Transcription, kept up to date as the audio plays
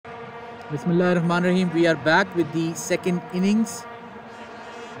Bismillah ar-Rahman ar-Rahim. We are back with the second innings,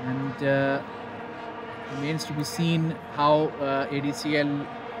 and remains to be seen how ADCL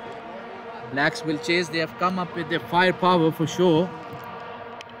Blacks will chase. They have come up with their firepower for sure.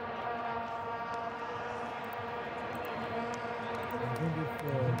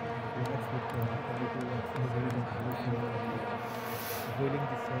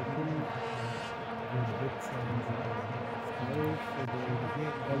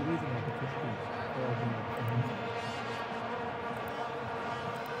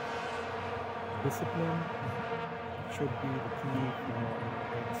 Discipline should be the key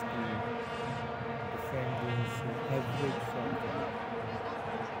against the defenders' average form.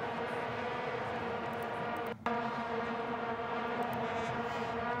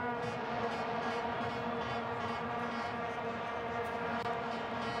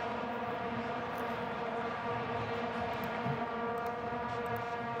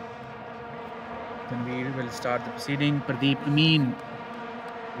 Tanveer will start the proceeding. Pradeep Amin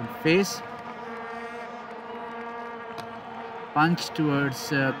will face. Punch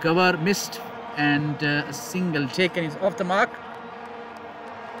towards cover, missed, and a single taken is off the mark.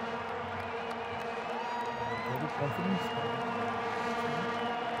 Very confident start.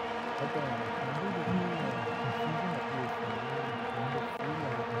 But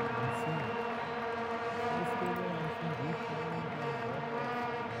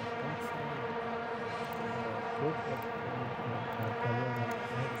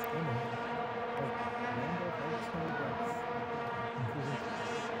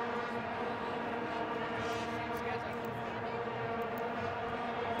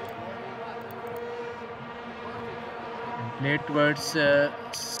Played towards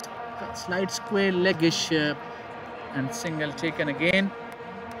slight square leggish and single taken again.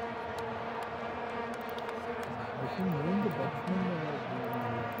 I think knowing the batsman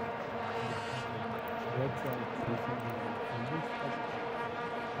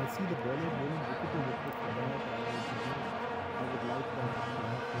I see the bowler going wicket to wicket for that. I would like that to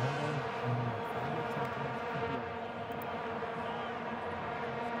have gone down and find something.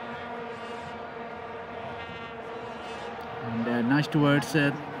 And nudge towards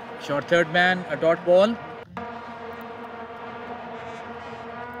short third man, a dot ball.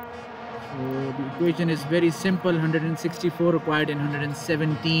 So the equation is very simple: 164 required in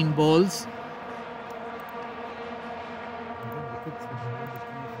 117 balls.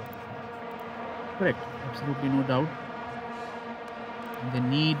 Correct, absolutely no doubt. They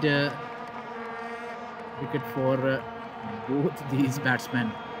need wicket for both these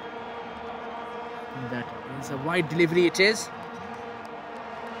batsmen. That is a wide delivery. It is.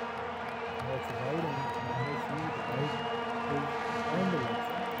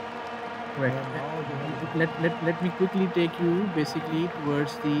 Correct. Let me quickly take you basically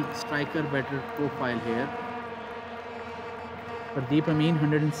towards the striker better profile here. Pradeep Amin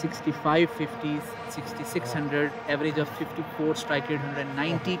 165 50s, 6600, average of 54, strike rate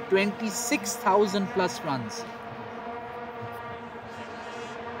 190, 26,000 plus runs.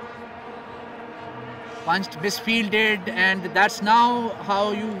 Punched, misfielded, and that's now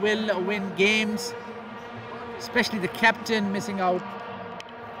how you will win games, especially the captain missing out.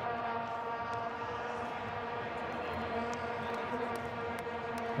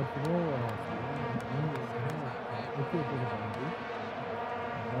 But you know, okay, it is a boundary.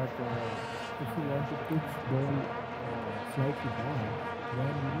 But if you want to pitch ball slightly back,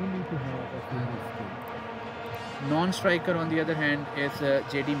 then you need to have a fielder skill. Non-striker on the other hand is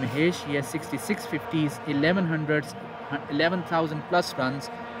JD Mahesh. He has 66 50s, 1100s, 11,000 plus runs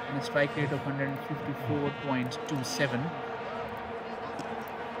and a strike rate of 154.27.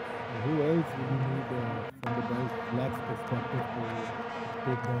 Who else will you need from the Blacks perspective to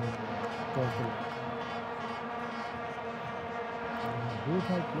take down Coastal?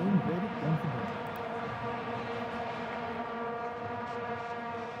 Both are playing very confident.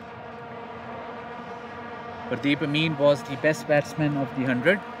 Pradeep Amin was the best batsman of the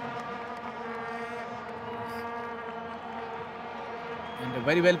 100. And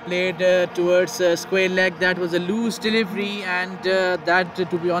very well played towards square leg. That was a loose delivery, and that,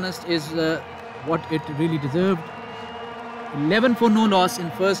 to be honest, is what it really deserved. 11 for no loss in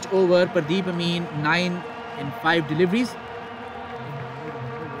first over. Pradeep Amin 9 in 5 deliveries.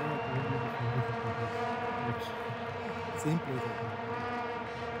 Same place, I think.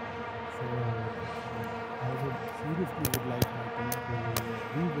 So I would like my team to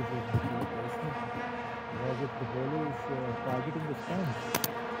revisit the field person. Because if the bowler is targeting the stumps,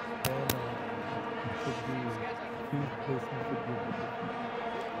 then it should be field placement should be different.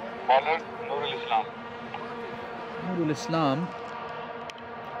 Bowler Nurul Islam. Nurul Islam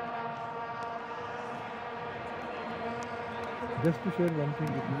Just to share one thing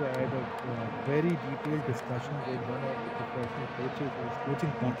with you, I had a very detailed discussion with one of the professional coaches who is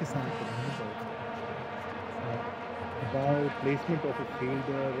coaching Pakistan at the moment also about placement of a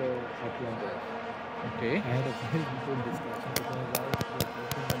fielder at long off. Okay. I had a very detailed discussion because I was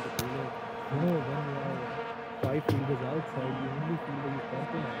talking on the bowler. When you have 5 fielders outside, the only fielder you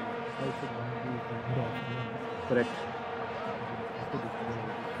compromise outside boundary is the mid-off. Correct. After this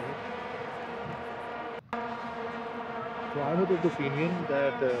so I was of the opinion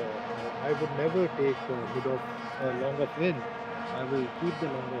that I would never take mid-off long off win. I will keep the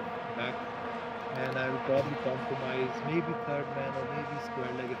long off back and I will probably compromise maybe third man or maybe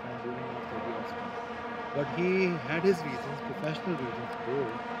square leg if I'm bowling off 30 off spin. But he had his reasons, professional reasons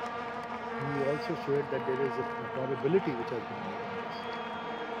though. He also showed that there is a probability which has been made on this.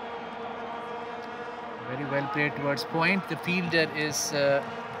 Very well played towards point. The fielder is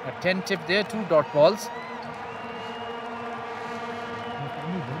attentive there. 2 dot balls.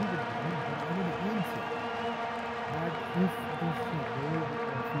 If this ball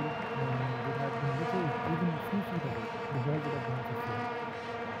field would have been little, even a few feet away, the ball would have gone for four.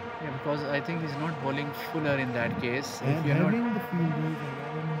 Yeah, because I think he's not bowling fuller in that case. And if you're having not the fielders and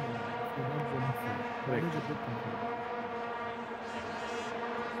having if you're not bowling full, that is a big control.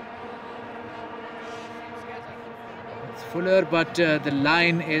 it's fuller, but the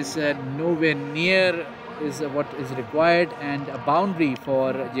line is nowhere near is what is required, and a boundary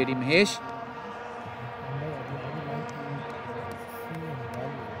for JD Mahesh.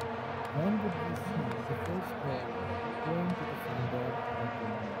 When would we see the first ball going to the fielder at the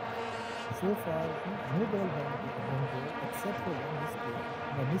end? So far, no ball went there except for one mistake.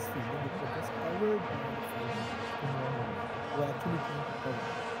 The misfielder which was just covered by the fielder in one run, who actually came to cover.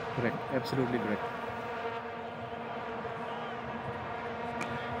 Correct, absolutely correct.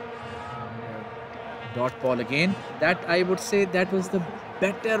 Dot ball again. That I would say that was the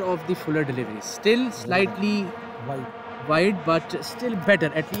better of the fuller deliveries. Still slightly wide, but still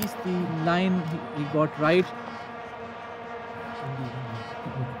better. At least the line he got right.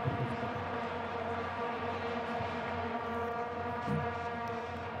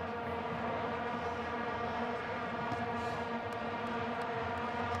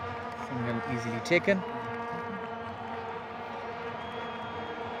 Single easily taken.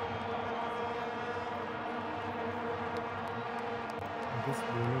 This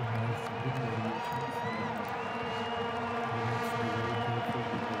bowler has big variations. He needs to be very careful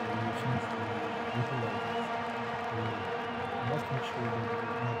with the variations he utilizes. He must make sure that it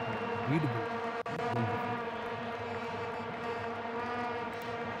is not readable.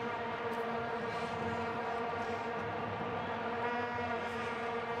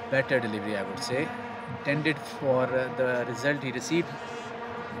 Better delivery, I would say. Intended for the result he received. The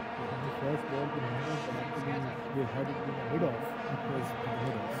first ball to Innings, but actually they had it been a mid-off. It was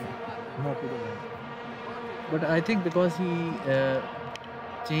mid-off, not to the line. But I think because he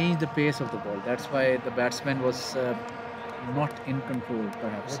changed the pace of the ball, that's why the batsman was not in control,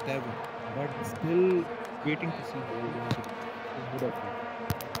 perhaps. Whatever, but still waiting to see ball going to the mid-off.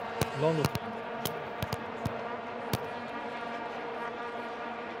 Long off.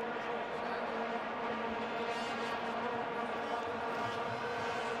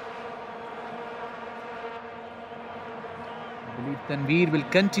 I believe Tanveer will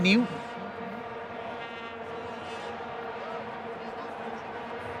continue.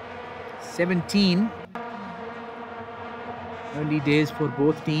 (17) early days for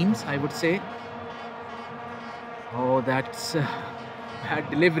both teams, I would say. Oh, that's bad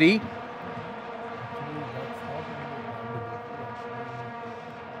delivery. Actually, that's not really a bad delivery. Actually,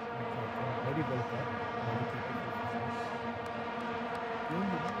 very well cut by the keeper.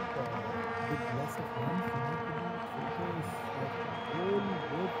 With less of runs, you need to be focused that whole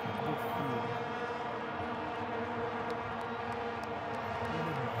both this field.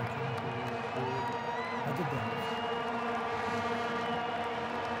 Other than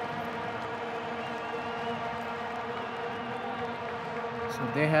So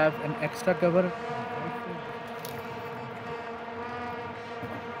they have an extra cover.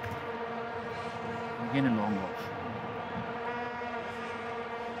 Again a long off.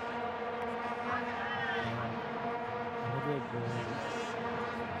 another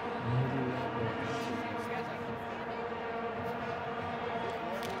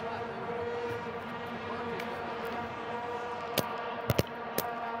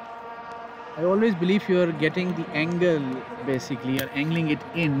I always believe you are getting the angle, basically, you're angling it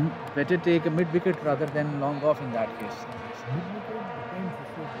in. Better take a mid wicket rather than long off in that case. mid-wicket depends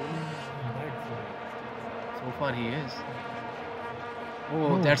if you're bowling in that zone. So far he is.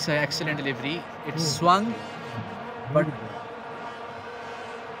 Oh, that's an excellent delivery. It swung, but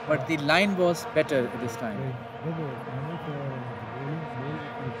but the line was better this time. There was one of the bowling ball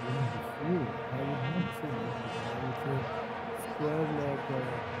which was bowling before. I would not say leg before. I would say square leg,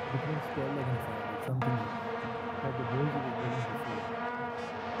 between square leg and five leg, something like that. But the balls he was bowling before.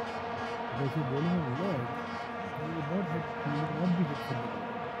 But if you're bowling on leg, he would not hit. He would not be hit from the bottom.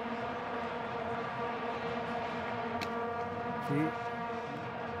 See,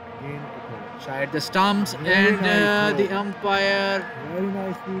 again to cover. Shy at the stumps, Very and nice the ball. umpire Very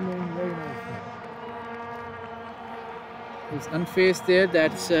nice feeling. Very nice feeling. is unfazed there.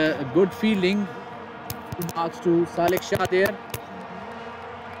 That's a good fielding. Marks to Salek Shah there.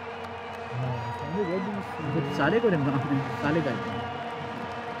 Sanjay, what do you see? साले को साले का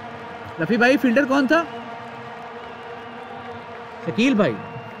रफी भाई fielder कौन था शकील भाई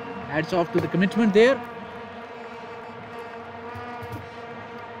hats off to the commitment there.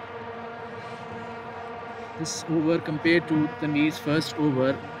 This over compared to Tanveer's first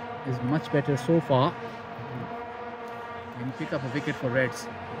over is much better so far. And pick up a wicket for Reds.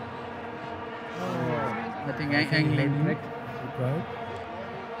 Nothing angling, right? Right.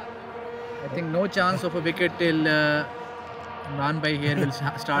 I think no chance of a wicket till Imran Bhai here will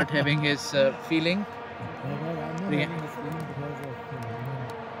start having his feeling. I'm not having this feeling because of,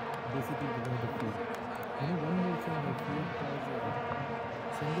 basically because of the field. One more thing I feel because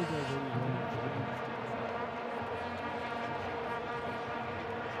Sanjay are very well.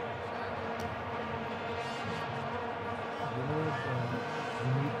 We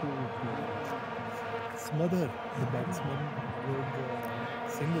need to smother the batsman with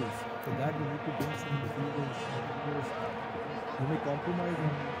singles. For that, we need to bring some fielders. You may compromise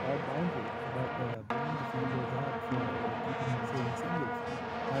on our boundary, but bringing the fielders up for keeping saying singles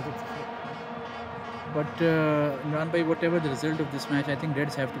has its effect. But Imran Bhai, whatever the result of this match, I think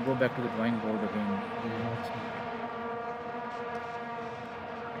Reds have to go back to the drawing board again.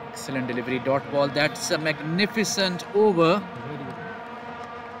 Excellent delivery, dot ball. That's a magnificent over.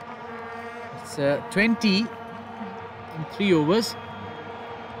 It's 20 in 3 overs.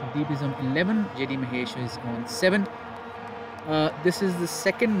 Deep is on 11. JD Mahesh is on 7. This is the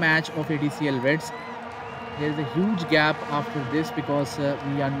second match of ADCL Reds. There is a huge gap after this because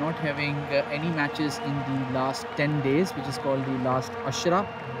we are not having any matches in the last 10 days, which is called the last Ashra.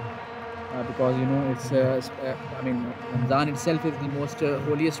 Because it's I mean, Ramzan itself is the most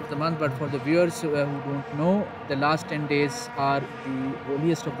holiest of the month, but for the viewers who don't know, the last 10 days are the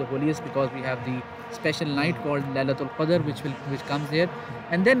holiest of the holiest because we have the special night called Lailatul Qadr, which comes there,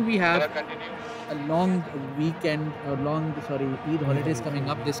 and then we have a long weekend, Eid holidays coming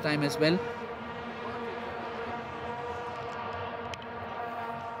up this time as well.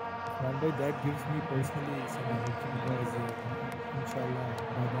 Monday, that gives me personally some energy because inshallah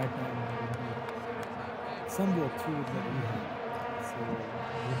by that time I will be somewhat through with my rehab. So I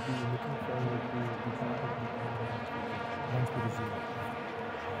would be looking forward to be part of the tournament once we resume.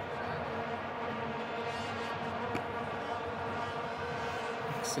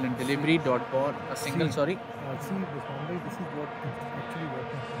 Excellent delivery, dot ball, a single, See, this Monday, this is what actually what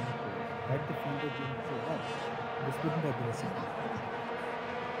my point was. Had the fielder been so up, this wouldn't have been a single.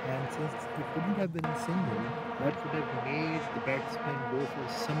 And since it couldn't have been a single, that would have made the batsman go for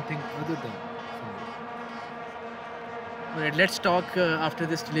something other than single. Alright, let's talk after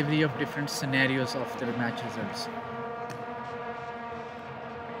this delivery of different scenarios of the match results.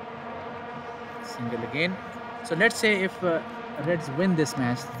 Single again. So let's say if Reds win this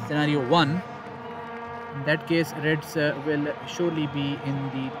match, scenario 1, in that case Reds will surely be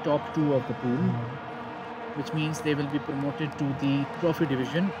in the top 2 of the pool, which means they will be promoted to the trophy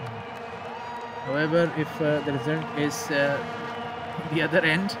division. However, if the result is the other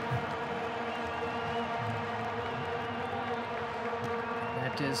end,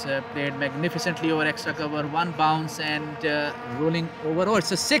 that is played magnificently over extra cover, 1 bounce and rolling over. Oh,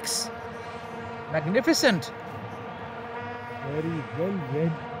 it's a 6. Magnificent. Very well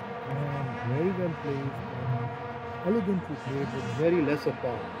read and very well placed and elegantly played with very less of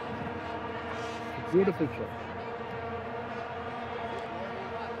power. Beautiful shot.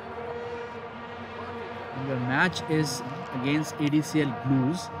 And the match is against ADCL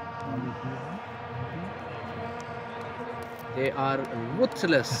Blues. They are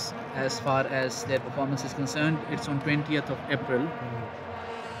ruthless as far as their performance is concerned. It's on 20th of April.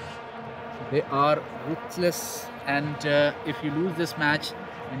 They are ruthless, and if you lose this match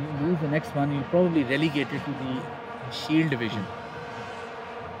and you lose the next one, you're probably relegated to the Shield division.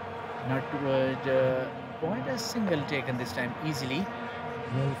 Not would point a single taken this time easily.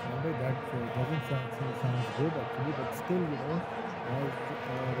 Well, Sunday, that doesn't sound good actually, but still, as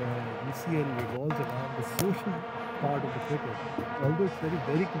our UCL revolves around the social part of the cricket. Although it's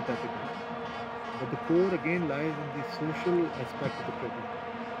very competitive, but the core again lies in the social aspect of the cricket.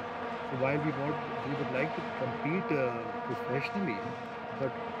 So while we would like to compete professionally,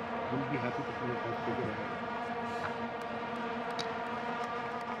 but we'll be happy to play cricket ahead.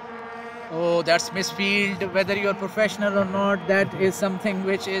 Oh, that's misfield. Whether you're professional or not, that is something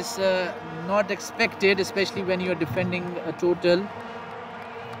which is not expected, especially when you're defending a total.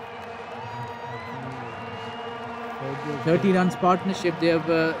 30 runs partnership. They have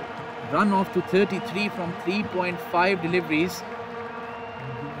run off to 33 from 3.5 deliveries. I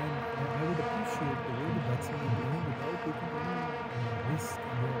would appreciate the way the batsmen are playing without taking any risk.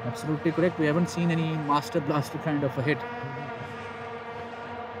 Absolutely correct. We haven't seen any master blaster kind of a hit.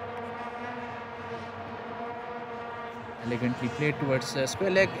 Elegantly played towards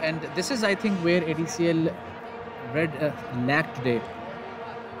square leg, and this is, I think, where ADCL Red lacked today.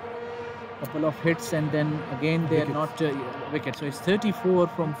 Couple of hits, and then again they are not wickets. So it's 34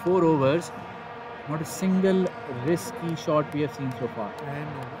 from 4 overs. Not a single risky shot we have seen so far. And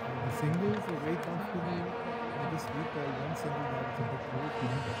the singles are very comfortable. This week, one single that was a bit low,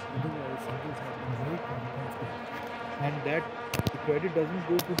 but otherwise singles have been very comfortable. And that the credit doesn't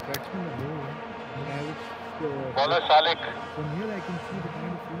go to batsmen alone. Bowler Salik. From here I can see the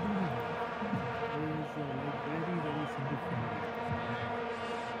kind of fielding he has. He is very single friendly.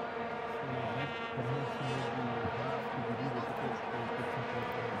 So that perhaps may be to be difficult to put some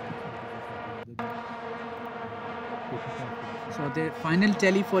pressure on. So the final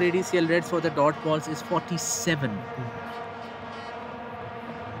tally for ADCL Reds for the dot balls is 47.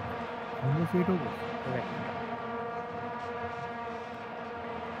 Almost 8 overs. Correct.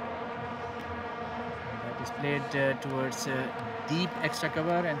 That is played towards deep extra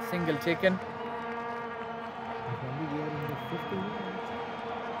cover and single taken. We are in the 5th over.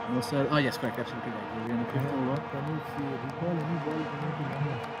 No sir. Oh yes, correct. Absolutely right. We are in the 5th over. Can you recall any ball coming to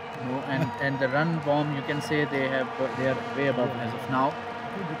London? No, and the run bomb, you can say they are way above as of now.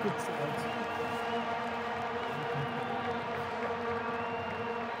 Wickets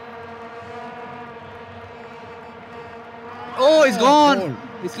Oh, it's gone.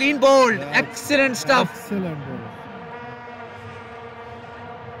 It's clean bowled. Excellent stuff. Excellent ball.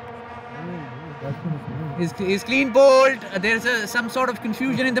 He's clean bowled. There's some sort of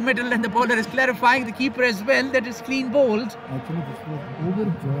confusion in the middle, and the bowler is clarifying, the keeper as well, that it's clean bowled. Actually, this was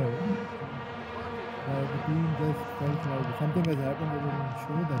overjoyed. The team just felt like something has happened. They didn't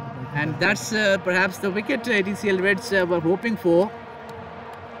show that. And that's perhaps the wicket ADCL Reds were hoping for. I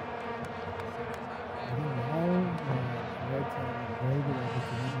think now Reds have a very good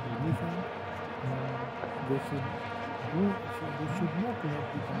opportunity to listen. They should not let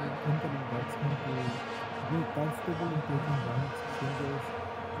the incoming batsmen to be comfortable in taking runs, singles,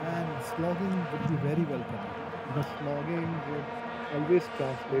 and slogging would be very welcome. Because slogging would always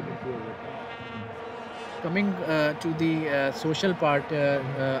translate into a wicket. Coming to the social part,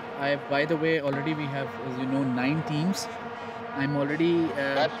 by the way, already we have, as you know, 9 teams. I'm already...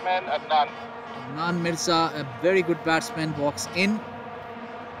 Batsman Adnan. Adnan Mirza, a very good batsman, walks in.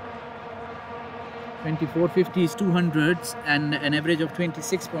 24 50s, 200s, and an average of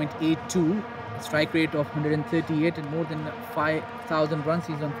 26.82. Strike rate of 138 and more than 5,000 runs.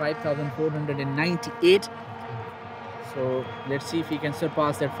 He's on 5,498. So let's see if he can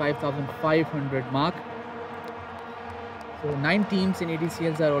surpass that 5,500 mark. So 9 teams in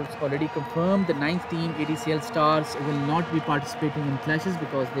ADCLs are already confirmed. The 9th team, ADCL Stars, will not be participating in clashes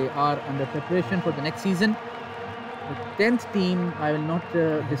because they are under preparation for the next season. The 10th team, I will not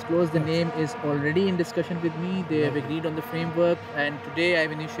disclose the name, is already in discussion with me. They have agreed on the framework, and today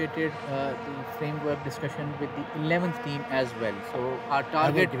I've initiated the framework discussion with the 11th team as well. So our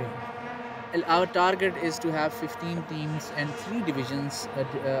target is to have 15 teams and 3 divisions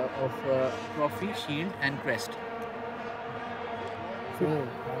of trophy, shield and crest. So,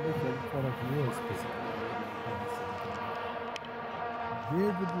 for a viewer specifically, where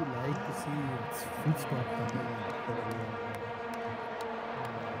would you like to see its full stop coming for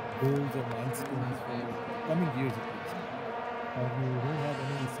goals or milestones for coming years at least? Or you don't have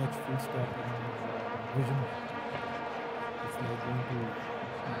any such full stop vision? It's like going to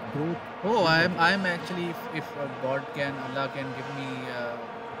growth. Oh, I'm actually, if God can, Allah can give me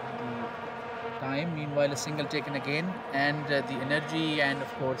the time, meanwhile a single taken again, and the energy, and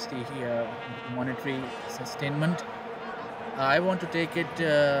of course the monetary sustainment, I want to take it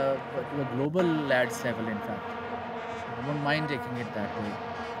to a global lads level. In fact, I won't mind taking it that way.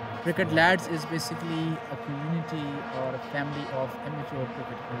 Cricket Lads is basically a community or a family of amateur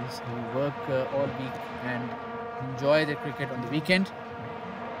cricketers who work all week and enjoy their cricket on the weekend.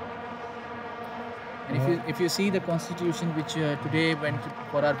 And if you see the constitution which today went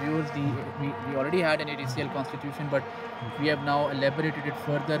for our viewers, we already had an ADCL constitution, but we have now elaborated it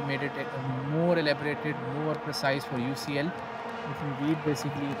further, made it more elaborated, more precise for UCL. If you read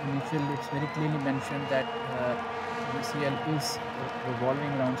basically initial, it's very clearly mentioned that UCL is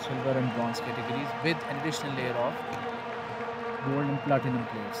revolving around silver and bronze categories with an additional layer of gold and platinum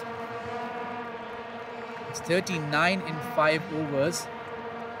players. It's 39 in 5 overs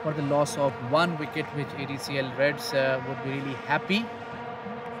for the loss of 1 wicket, which ADCL Reds would be really happy.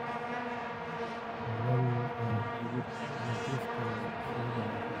 Well, we would just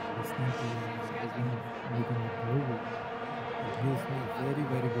listening to making it over. It gives me very,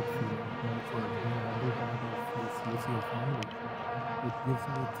 very good feeling because being a humble part of this UCL family. It gives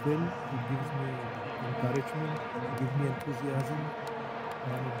me thrill, it gives me encouragement, it gives me enthusiasm,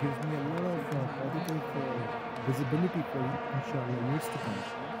 and it gives me a lot of positive visibility for inshallah years to come.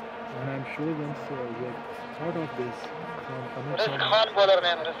 And I'm sure once we have thought of this from coming from Khan bowler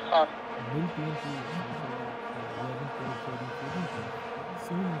name, Khan. nil team to 11, 12, 13, 14 team,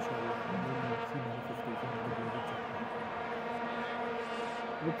 soon inshallah we will see manifestation of the global champion.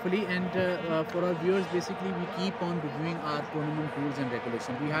 Hopefully, and for our viewers, basically we keep on reviewing our tournament rules and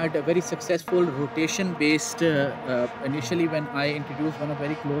regulations. We had a very successful rotation based initially when I introduced one, a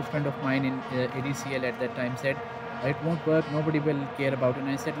very close friend of mine in ADCL at that time said it won't work, nobody will care about it, and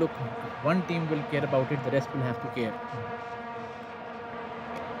I said look, one team will care about it, the rest will have to care.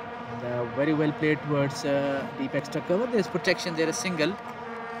 And, very well played towards deep extra cover. There's protection, there is single.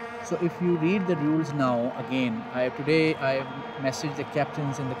 So if you read the rules now again, today I messaged the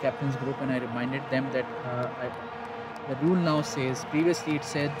captains in the captains group and I reminded them that the rule now says, previously it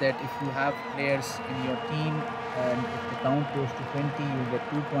said that if you have players in your team and if the count goes to 20, you get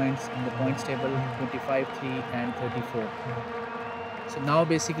 2 points in the points table, 25, 3 and 34. So now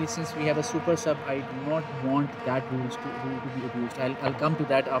basically since we have a super sub, I do not want that rule to be abused. I'll come to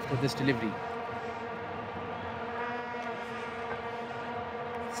that after this delivery.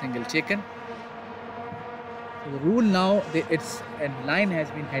 Single taken. So the rule now, its line has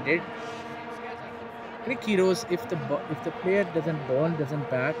been headed. Crick heroes, if the player doesn't ball, doesn't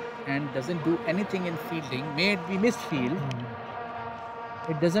bat, and doesn't do anything in fielding, may it be missed field,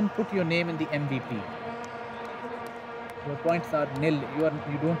 it doesn't put your name in the MVP. Your points are nil. You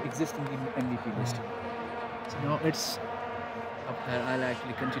don't exist in the MVP list. So now it's. I'll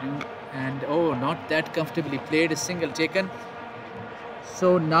actually continue. And oh, not that comfortably played. A single taken.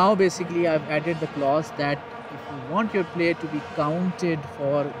 So now basically I've added the clause that if you want your player to be counted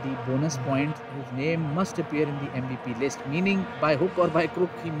for the bonus point, his name must appear in the MVP list, meaning by hook or by crook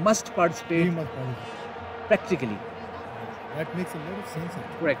he must participate practically. That makes a lot of sense.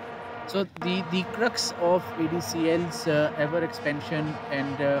 Correct. So the crux of ADCL's ever expansion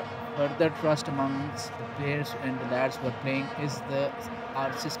and further trust amongst the players and the lads who are playing is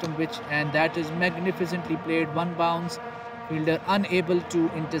our system, and that is magnificently played. One bounce, fielder unable to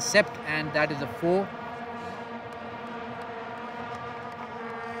intercept, and that is a 4.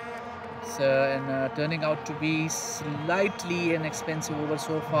 And turning out to be slightly an expensive over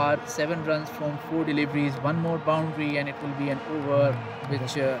so far. 7 runs from 4 deliveries, 1 more boundary, and it will be an over,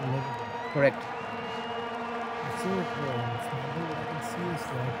 which correct. So, what I can see is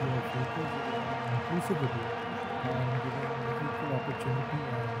that your focus on inclusivity and giving equal opportunity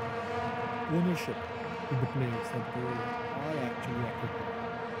and ownership to the players that they are actually equipped.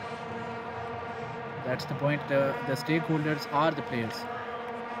 That's the point. The stakeholders are the players.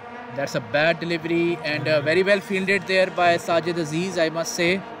 That's a bad delivery and very well fielded there by Sajid Aziz, I must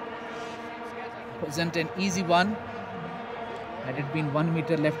say. Wasn't an easy one. Had it been 1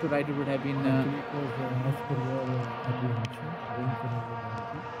 meter left to right, it would have been.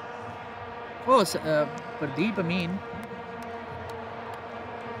 Pradeep, I mean,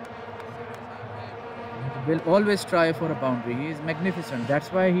 will always try for a boundary. He is magnificent.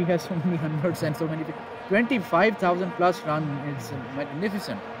 That's why he has so many hundreds and so many. 25,000 plus run. It's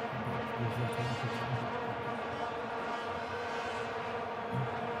magnificent.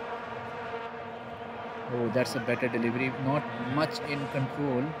 Oh, that's a better delivery. Not much in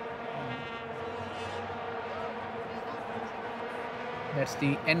control. That's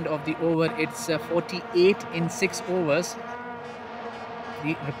the end of the over. It's 48 in 6 overs.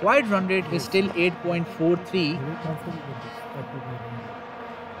 The required run rate is still 8.43.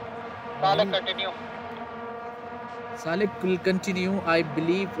 Salek continue. Salek will continue. I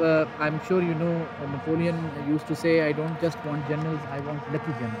believe, I'm sure you know, Napoleon used to say, I don't just want generals, I want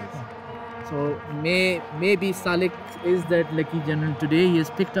lucky generals. So maybe Salek is that lucky general today. He has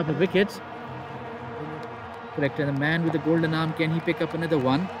picked up a wicket. Correct. And the man with the golden arm, can he pick up another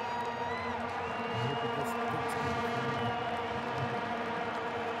one?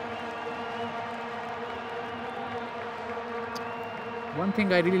 One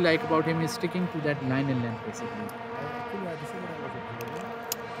thing I really like about him is sticking to that line and length basically. Actually, this is what I was observing.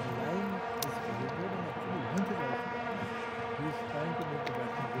 The line is very good and actually length is also good. He's trying to make the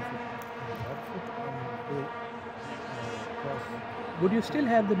batsman go for the hot foot and play cross. Would you still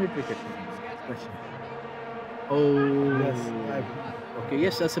have the mid wicket? Question. Oh. Yes, Okay.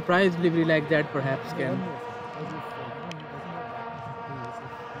 Yes, a surprise delivery like that perhaps can. One more, sir. Because if he doesn't have that much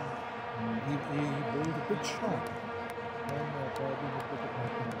of pace, if he bowls a bit short, then probably mid wicket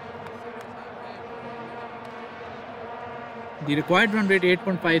might come. The required run rate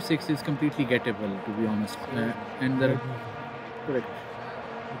 8.56 is completely gettable, to be honest. And the correct,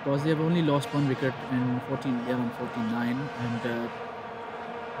 because they have only lost one wicket in 14, 11, 49, and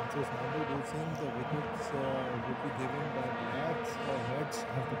So Sunday, do you think the wickets would be given by Blacks or Reds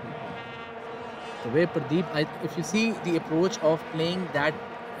have to be? the way Pradeep, if you see the approach of playing that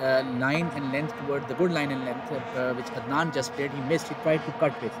line and length toward the good line and length which Adnan just played, he missed. He tried to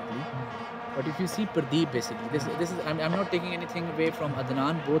cut basically. But if you see Pradeep basically, this is I'm not taking anything away from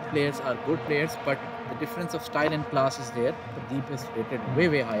Adnan. Both players are good players, but the difference of style and class is there. Pradeep is rated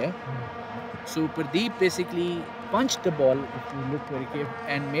way higher. So Pradeep basically punched the ball, if you look very carefully,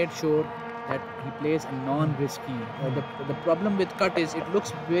 and made sure that he plays a non-risky. The problem with cut is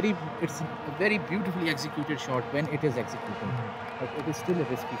it's a very beautifully executed shot when it is executed, but it is still a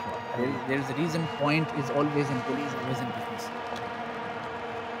risky shot. There is a reason point is always in police, always in business.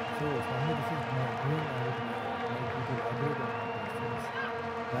 So Sunday, this is my main. I would like you to elaborate on my questions.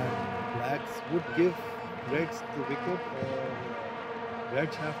 That Blacks would give Reds the wicket or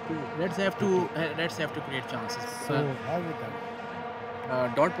Reds have to create chances. So how would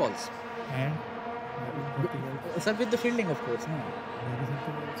that? Dot balls. And nothing else. Sir, with the fielding, of course. No. Maybe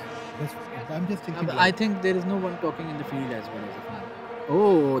something else. I'm just thinking. I think there is no one talking in the field as well as of now.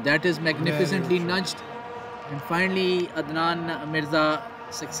 Oh, that is magnificently nudged. And finally, Adnan Mirza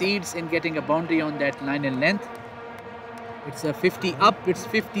succeeds in getting a boundary on that line and length. It's a 50 up, it's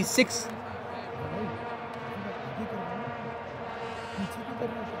 56.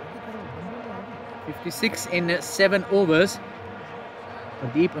 56 in 7 overs.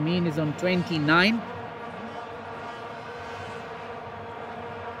 Pradeep Amin is on 29. See,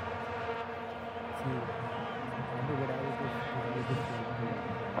 what I was just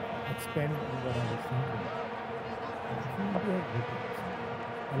expand on what I was thinking. If you want to have wickets,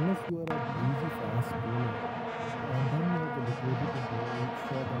 unless you are a breezy fast bowler, and then you have the liquidity to bowl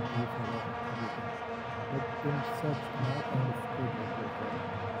short and deep for a wicket. But in such no kind of good wicket,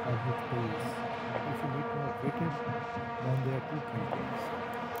 average pace, if you need to have wicket, then there are 2 things.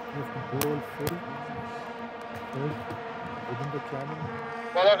 You have to bowl full within the channel,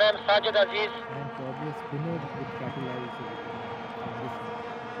 Bowler name Sajid Aziz. and probably a spinner would capitalize on this.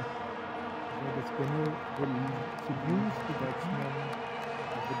 Where the spinner will seduce the batsman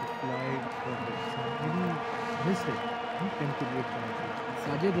with the flight or any miss it, he can create chances.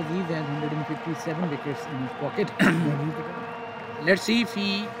 Sajid Aziz has 157 wickets in his pocket. Then he's the guy. Let's see if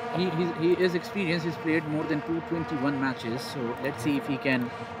he is experienced. He's played more than 221 matches. So let's see if he can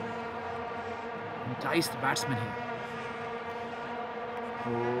entice the batsman here. Oh,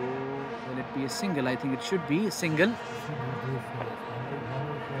 will it be a single? I think it should be a single. See,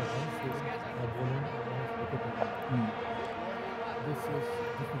 this is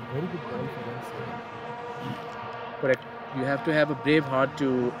very good ball for one side. Correct. You have to have a brave heart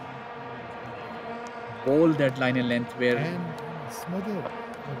to bowl that line and length where And smother with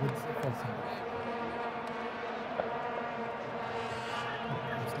person.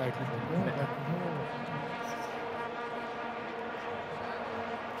 Slightly better, but no.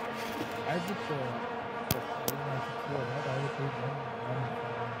 I would, I don't know if it's true or not, I would take one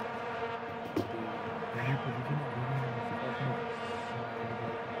any position of giving a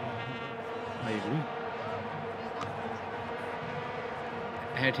I agree.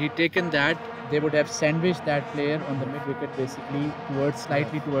 Had he taken that, they would have sandwiched that player on the mid wicket basically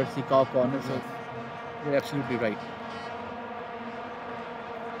slightly towards the cow corner. So you're absolutely right.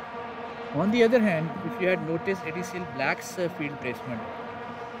 On the other hand, if you had noticed Adcl Black's field placement,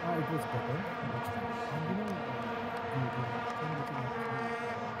 it was better. Much better. And you know, the thing which is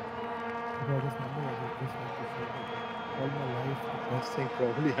because I just remember I was just like to say that all my life the best thing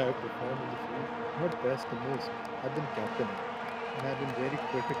probably I have performed in the field. Not best, the most. I've been captain. And I've been very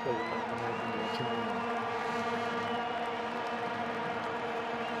critical when I've been watching him.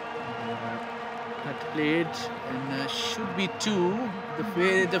 that played and should be 2. The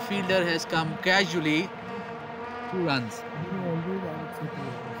way the fielder has come casually, 2 runs. You know, always I would say to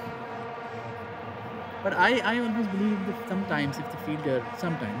But I always believe that sometimes if the fielder,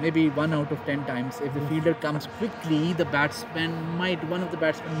 maybe 1 out of 10 times, if the fielder comes quickly, the batsman might, one of the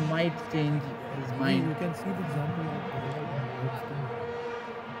batsmen might change his mind. You can see the example of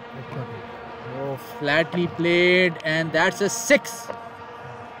Adcl. Oh, flatly played, and that's a 6.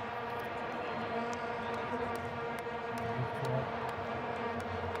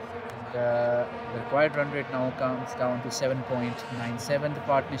 The required run rate now comes down to 7.97. The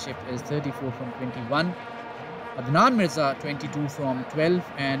partnership is 34 from 21. Adnan Mirza 22 from 12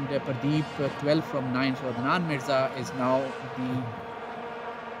 and Pradeep 12 from 9. So Adnan Mirza is now the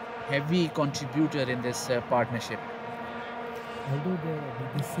heavy contributor in this partnership. Although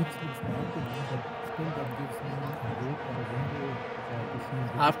the 6 will start to me, but still that gives me a hope or a window to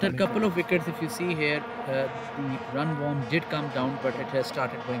see. After a couple of wickets, if you see here, the run warm did come down, but it has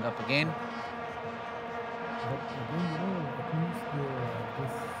started going up again. But again, at least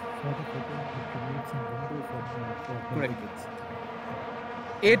this sort of hitting it creates some window for wickets.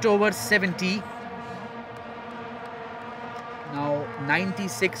 8 overs 70. Now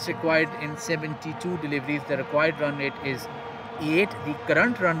 96 required in 72 deliveries. The required run rate is 8. The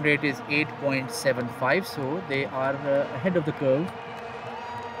current run rate is 8.75. So they are ahead of the curve.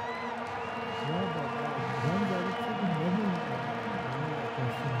 Yeah, but runs I would say the normal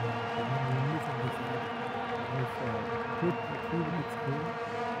question mainly from the side. If put 3 wickets go,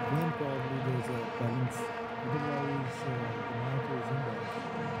 then probably there's a balance. Otherwise, the match is in there.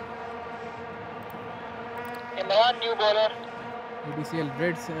 Imran, new bowler. ADCL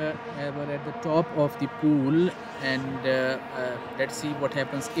Reds were at the top of the pool, and let's see what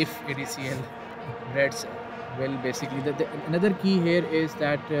happens if ADCL Reds will basically. Another key here is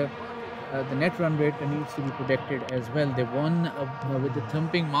that the net run rate needs to be protected as well. They won with the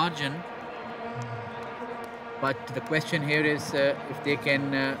thumping margin, but the question here is if they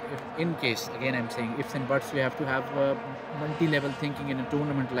can, if in case, again I'm saying ifs and buts, we have to have multi-level thinking in a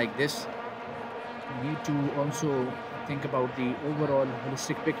tournament like this. You need to also think about the overall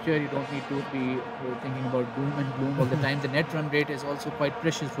holistic picture. You don't need to be thinking about doom and gloom all the time. The net run rate is also quite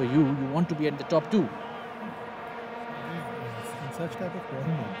precious for you. You want to be at the top 2. In such type of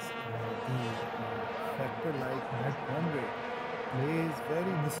tournaments, the factor like net run rate plays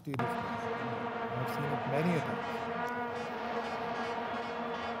very mysteriously. I've seen it many a times.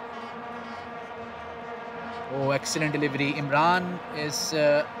 Oh, excellent delivery. Imran is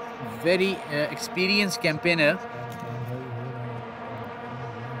very experienced campaigner.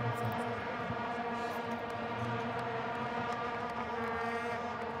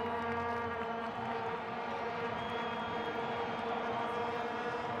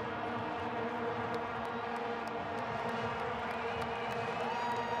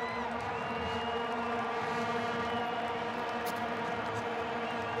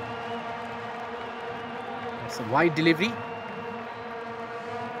 It's a wide delivery.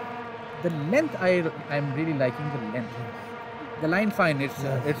 The length, I'm really liking the length. The line fine.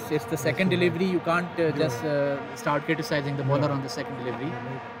 It's the second delivery. You can't just start criticizing the bowler on the second delivery.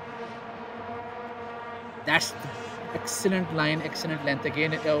 That's excellent line, excellent length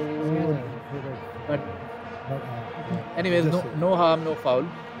again. But anyways, no harm, no foul.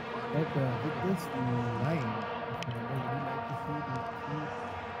 But with this line, I would like to see the 3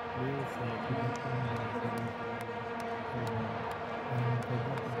 players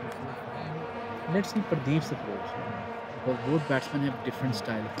Let's see Pradeep's approach, because both batsmen have different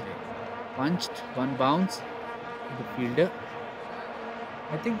style of play. Punched, one bounce, the fielder.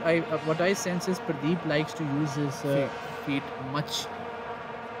 I think what I sense is Pradeep likes to use his feet much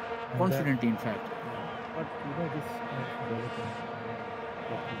confidently, in fact. But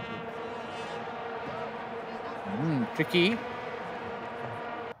this tricky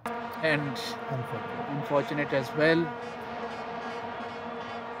and unfortunate as well.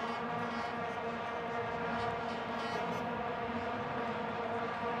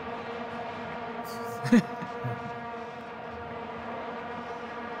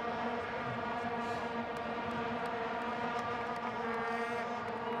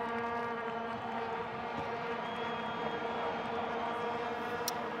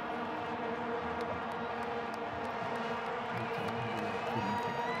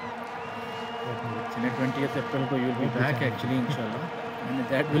 So 20th April ko you'll be back actually, inshallah, and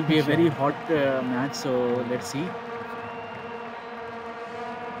that will be a very hot match. So let's see.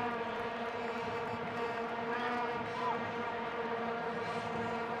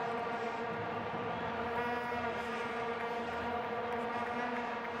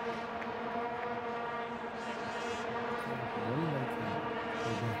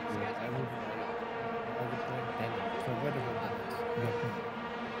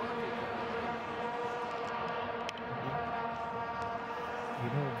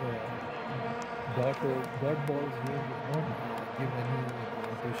 dot balls will not give any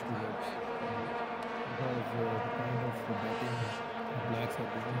advantage to legs because the kind of batting the blacks are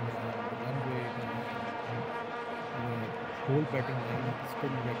doing and the run rate and the whole batting lineup is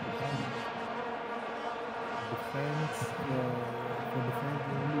still yet to come. Defense, for defense,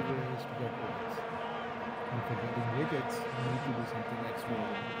 the only way is to get wickets. And for getting wickets, you need to do something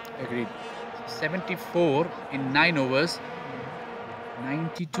extraordinary. Agreed. 74 in 9 overs.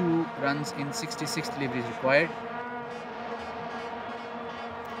 92 runs in 66 deliveries required.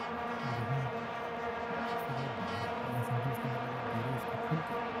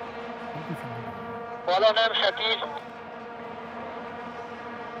 Bowler name Shakil.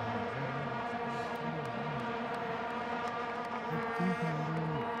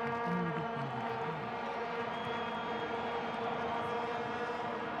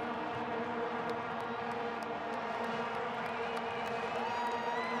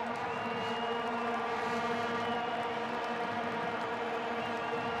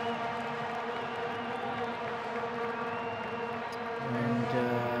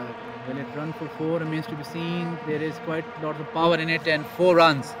 Will it run for 4 remains to be seen. There is quite a lot of power in it and 4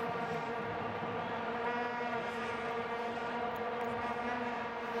 runs.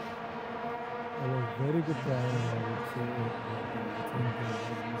 A very good try, I would say. I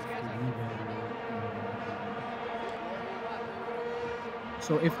think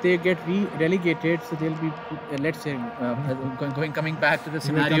So if they get relegated, so they'll be, let's say, coming back to the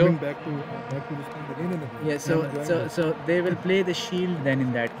scenario. Coming back to this point again and again. Yes, so they will play the Shield then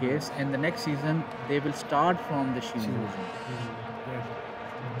in that case, and the next season they will start from the Shield division. Yes.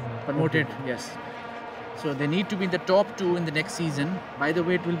 Promoted, yes. So they need to be in the top 2 in the next season. By the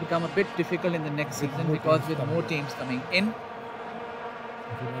way, it will become a bit difficult in the next season because with more teams coming in.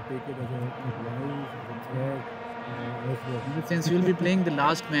 Should I take it as a advice, as a threat? Since you'll be playing the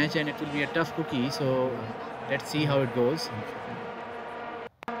last match and it will be a tough cookie, so let's see how it goes.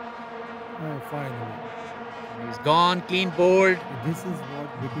 Oh, finally. He's gone, clean bowled. This is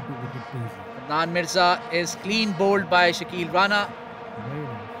what wicket to wicket plays. Adnan Mirza is clean bowled by Shakil Rana. Very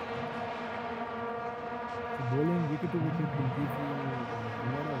nice. So bowling wicket to wicket will give you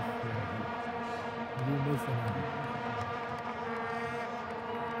a lot of newness and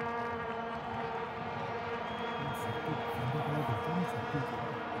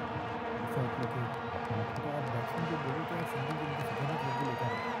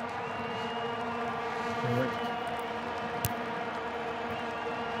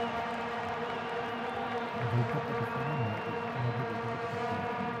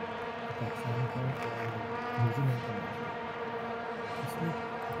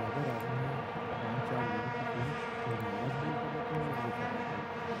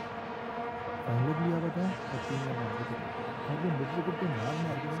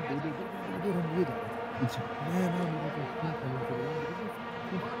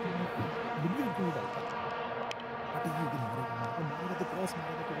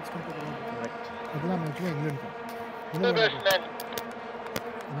अगला match है England का England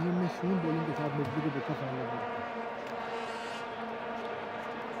में spin bowling के साथ midwicket को देखा final में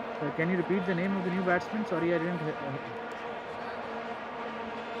Can you repeat the name of the new batsman? Sorry, I didn't.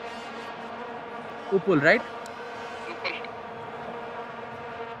 Upul, right?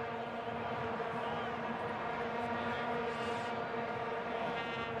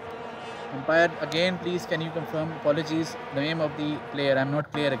 Umpire, again, please, can you confirm? Apologies, the name of the player. I'm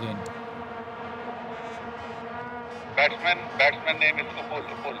not clear again. Batsman name is Upul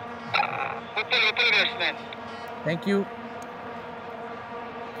batsman. Thank you.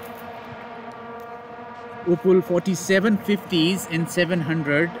 Upul 47 50s in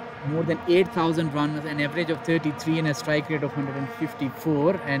 700, more than 8,000 runs, an average of 33 and a strike rate of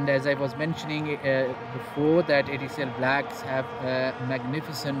 154. And as I was mentioning before, that Adcl Blacks have a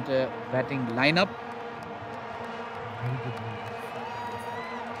magnificent batting lineup.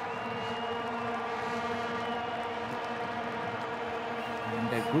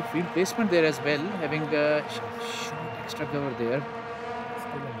 And a good field placement there as well, having a short extra cover there.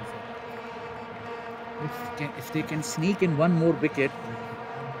 If they can sneak in one more wicket,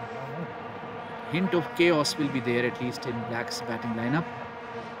 hint of chaos will be there at least in Black's batting lineup.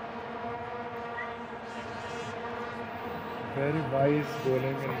 Very wise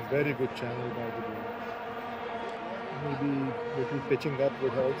bowling and very good channel by the bowler. Maybe little pitching up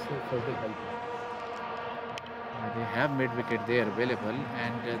would also further help. They have mid wicket there available,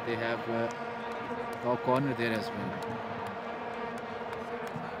 and they have top corner there as well.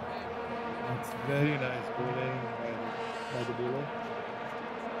 That's very nice bowling by the bowler.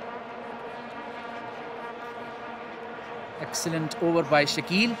 Excellent over by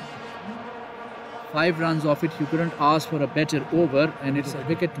Shakil. 5 runs off it. You couldn't ask for a better over, and it's a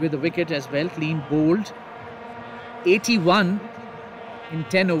wicket with a wicket as well, clean bowled. 81 in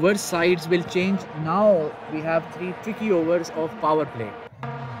 10 overs. Sides will change. Now we have 3 tricky overs of power play.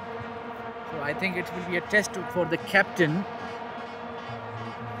 So I think it will be a test for the captain.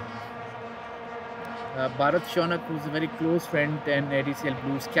 Bharat Shonak, who's a very close friend and Adcl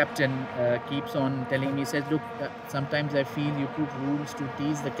Blues captain, keeps on telling me, says, look, sometimes I feel you put rules to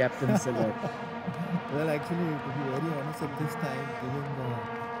tease the captains a lot. Well, actually, to be very honest, at this time,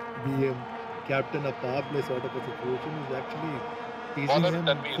 giving the captain a power play sort of a situation is actually teasing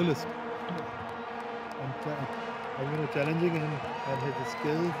him fullest. And challenging him and his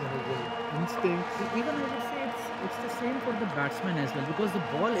skills and his instincts. Even I would say it's the same for the batsman as well, because the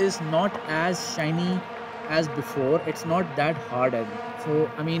ball is not as shiny as before. It's not that hard as so.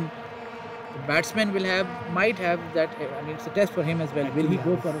 I mean, the batsman might have that. I mean, it's a test for him as well. Actually, will he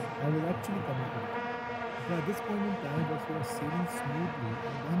go for it? I will actually come to it. So at this point in time, as you are sailing smoothly,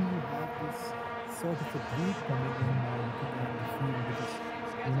 and then you have this sort of a breeze coming in looking at the field, which is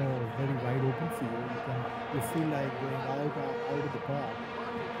very wide open field. You feel like going out of the park,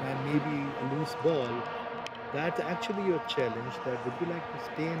 and maybe a loose ball. That's actually your challenge. That would you like to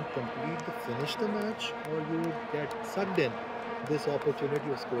stay and complete to finish the match, or you would get sucked in this opportunity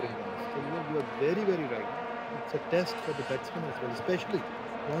of scoring runs. So you are very, very right. It's a test for the batsman as well, especially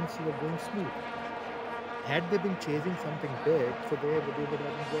once you are going smooth. Had they been chasing something big, so they would have been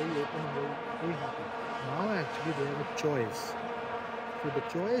very open and very happy. Now actually they have a choice. So the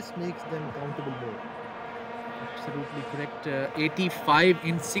choice makes them countable more. Absolutely correct. 85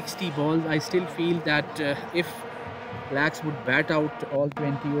 in 60 balls. I still feel that if Blacks would bat out all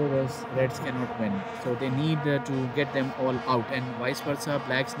 20 overs, Reds cannot win. So they need to get them all out, and vice versa.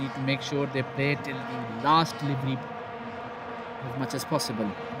 Blacks need to make sure they play till the last delivery as much as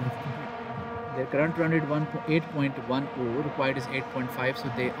possible. Their current run rate 8.10, required is 8.5, so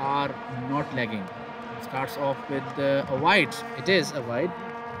they are not lagging. It starts off with a wide. It is a wide.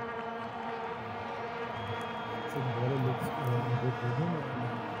 So the bowler looks in good rhythm,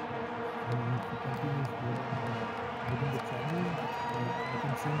 and if he continues within the channel, I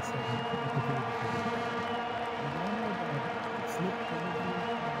can sense some opportunity for him. And now that slip probably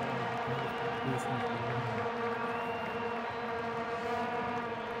pace is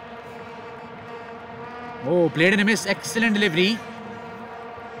Oh, played and a miss. Excellent delivery.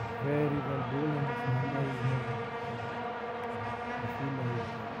 very well bowled, and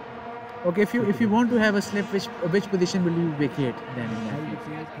Okay, if you want to have a slip, which position will you vacate then in that case?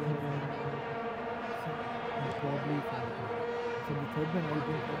 Probably from the third man, I'll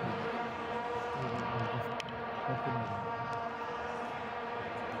take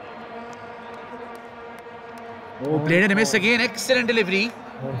Oh, played and a miss again. Excellent delivery.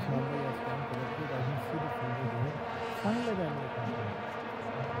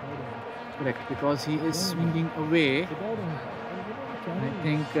 Correct, because he is swinging away. I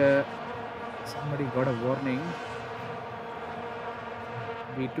think somebody got a warning.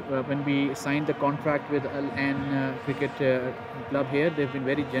 When we signed the contract with Al Cricket Club here, they've been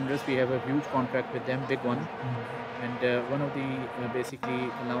very generous. We have a huge contract with them, big one. And one of the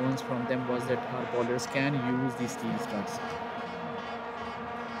basically allowance from them was that our bowlers can use these steel studs.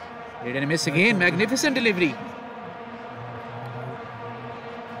 Did a miss again. Magnificent delivery.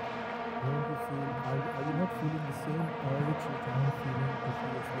 Are you not feeling the same urge which I am feeling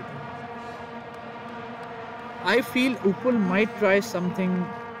before fighting? I feel Upul might try something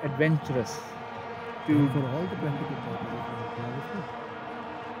adventurous. For all the practical purposes.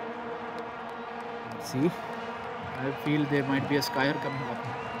 Let's see. I feel there might be a skyer coming up.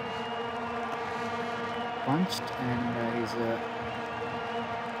 Punched, and he's at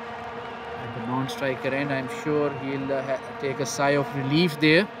the non-striker end. I'm sure he'll take a sigh of relief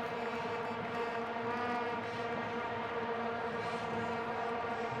there.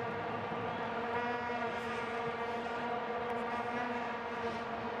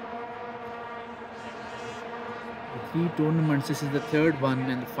 Three tournaments, this is the third one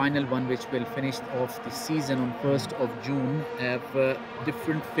and the final one, which will finish off the season on 1st of June, have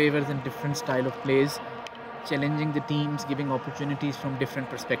different favours and different style of plays, challenging the teams, giving opportunities from different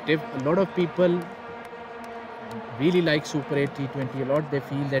perspective. A lot of people really like Super 8 T20 a lot. They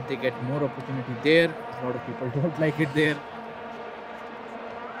feel that they get more opportunity there. A lot of people don't like it there.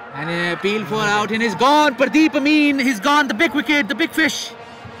 And an appeal for out, and he's gone. Pradeep Amin, he's gone. The big wicket, the big fish.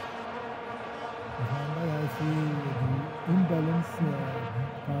 I see the imbalance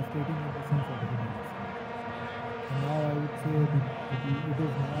translating into some sort of a balance. And now I would say it is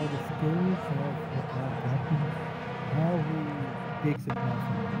now the skills of our captain, how he takes it now.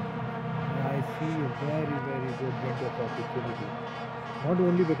 I see a very, very good window of opportunity. Not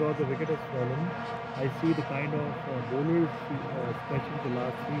only because the wicket has fallen, I see the kind of bowlers, especially the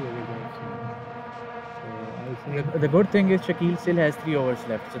last 3 overs I've seen. So I think The good thing is Shakil still has 3 overs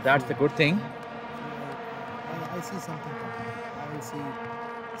left, so that's the good thing. I see something coming. I see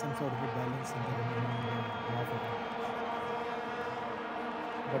some sort of a balance in the remaining half of the match.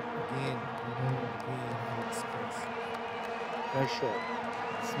 But again, it's pressure,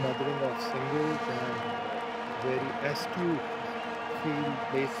 smothering of singles, and very astute field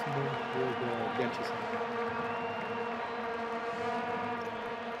placement would get you something.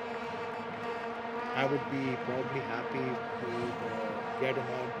 I would be probably happy to get him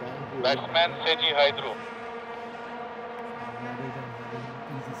out down to Batsman Seji Haidru. rather than having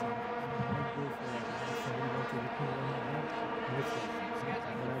easy single. I might go for if somebody wants to hit me one or more, next one.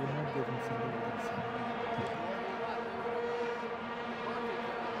 But I will not give him single over the single.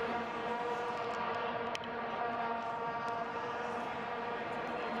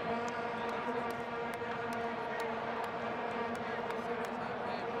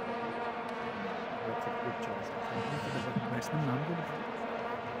 That's a good choice. Batsman नाम क्या बताया?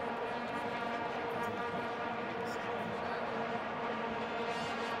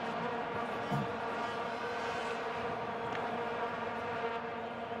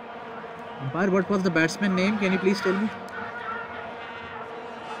 Umpire, what was the batsman name? Can you please tell me?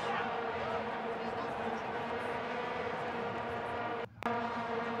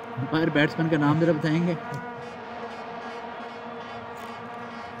 Umpire, batsman का नाम जरा बताएंगे?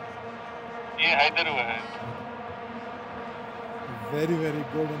 ये हैदरू है. Very, very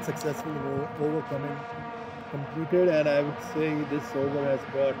good and successful overcoming completed, and I would say this over has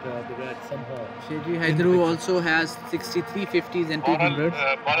brought the Reds somehow. Sheji Haidru also has 63 50s and 2 hundreds.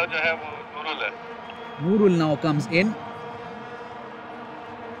 Bowler जो है वो नूरुल है. Nurul now comes in.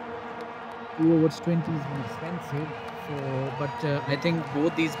 2 overs 20 is more expensive. So, but I think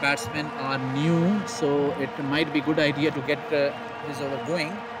both these batsmen are new, so it might be good idea to get this over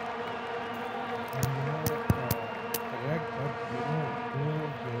going. And correct, but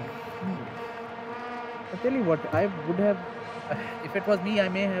I tell you what, I would have, if it was me, I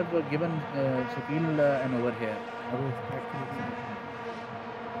may have given Shakil an over here. I was actually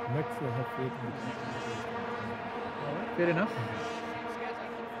let's have faith in the Fair enough.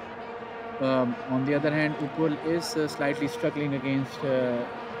 On the other hand, Upul is slightly struggling against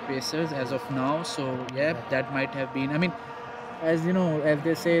pacers as of now. So yeah, that might have been. I mean, as you know, as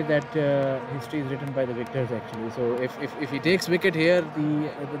they say that history is written by the victors. Actually, so if he takes wicket here,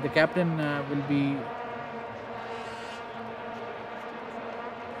 the captain will be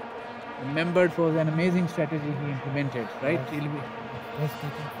remembered for an amazing strategy he implemented. Right? He'll be just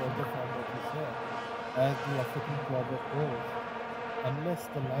taking further from what he said. As the African proverb goes, unless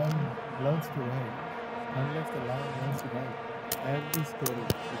the lion learns to ride, every story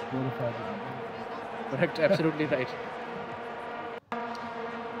is glorified in it. Correct. Absolutely right.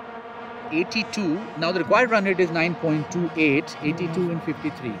 82. Now the required run rate is 9.28. 82 and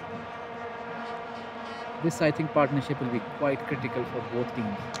 53. This, I think, partnership will be quite critical for both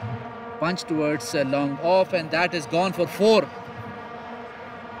teams. Punch towards long off, and that is gone for 4.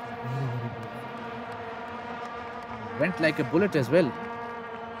 Went like a bullet as well.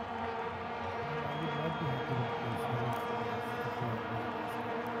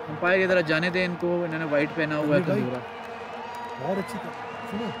 Umpire की तरह जाने दें इनको, इन्होंने white पहना हुआ है पूरा. बहुत अच्छी था.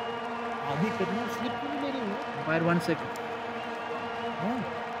 सुनो, आगे करना स्लिप क्यों नहीं ले रहे हो? Umpire 1 second. हाँ,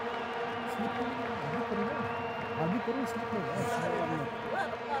 स्लिप क्यों नहीं ले रहे हो? आगे करो ना, आगे करो स्लिप लो.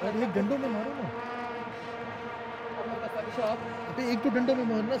 और एक डंडों में मारो ना. अबे एक तो डंडों में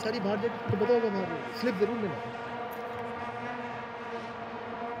मारना, सारी बाहर जाके तो बताओ क्या मार रहे हो. स्लिप जरूर लेना.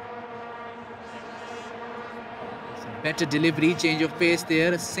 Better delivery, change of pace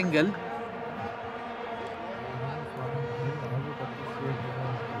there, a single.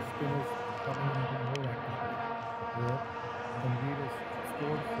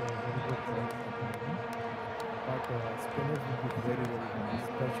 Spinners will be very, very good,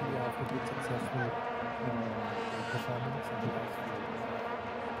 especially after the successful performance in the last few years.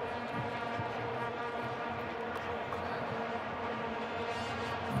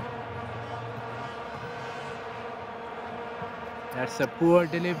 That's a poor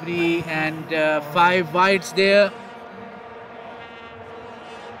delivery, and 5 wides there.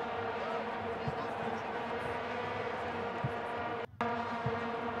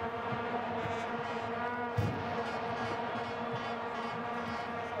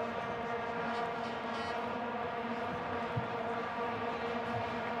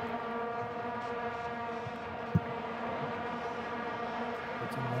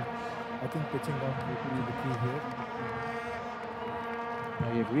 It's a I think pitching off would be the key here. I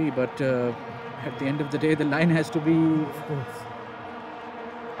agree, but at the end of the day, the line has to be Of course.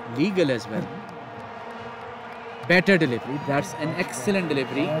 legal as well. Better delivery. That's an excellent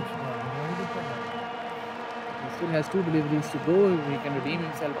delivery. He still has 2 deliveries to go. He can redeem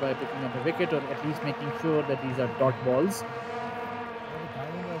himself by picking up a wicket, or at least making sure that these are dot balls.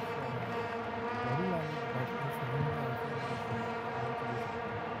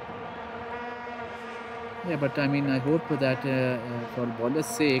 Yeah, but I mean, I hope that for bowler's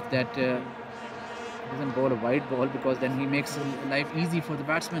sake that he doesn't bowl a wide ball, because then he makes life easy for the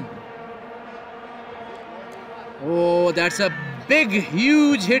batsman. Oh, that's a big,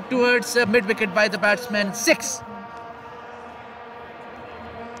 huge hit towards mid-wicket by the batsman. 6.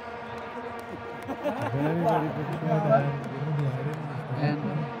 Very, very good shot, and the irony is that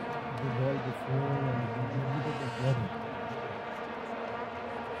the ball before the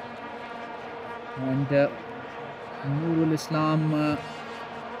And Nurul Islam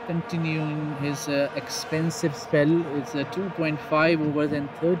continuing his expensive spell. It's 2.5 overs and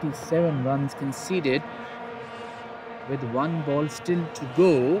 37 runs conceded, with 1 ball still to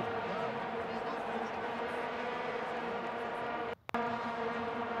go.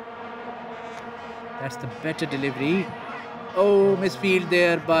 That's the better delivery. Oh, misfield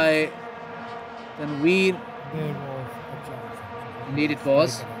there by Tanveer. There was a chance. Indeed it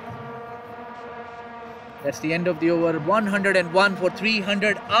was. That's the end of the over. 101 for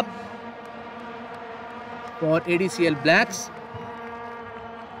 300 up for ADCL Blacks.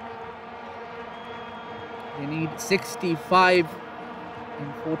 They need 65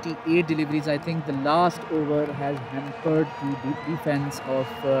 and 48 deliveries. I think the last over has hampered the defense of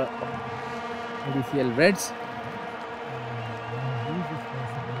ADCL Reds.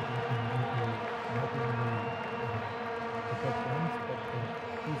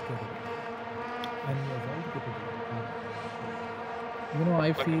 You know,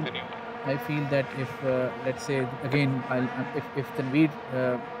 I feel that if let's say again, if Tanveer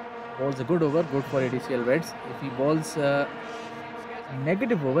bowls a good over, good for ADCL Reds. If he bowls a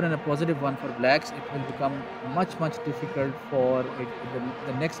negative over and a positive one for Blacks, it will become much difficult for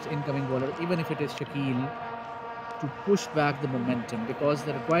the next incoming bowler, even if it is Shakeel, to push back the momentum, because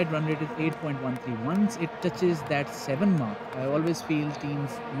the required run rate is 8.13. Once it touches that 7 mark, I always feel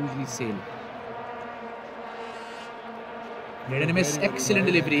teams usually sail. Made a miss, excellent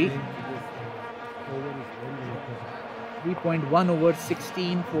delivery. 3.1 over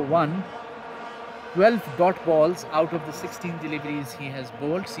 16 for 1. 12 dot balls out of the 16 deliveries he has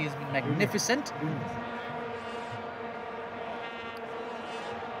bowled. He has been magnificent.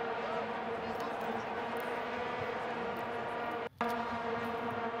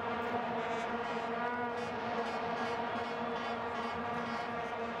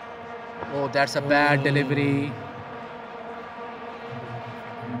 Oh, that's a bad delivery.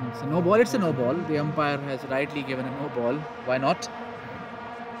 It's a no ball. It's a no ball. The umpire has rightly given a no ball. Why not?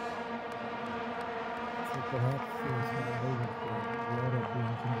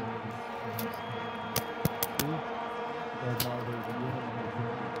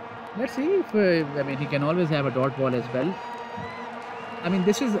 Let's see if I mean, he can always have a dot ball as well. I mean,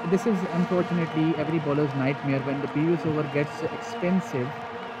 this is unfortunately every bowler's nightmare when the previous over gets expensive.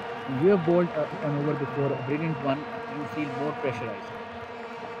 You have bowled an over before, a brilliant one, you feel more pressurized.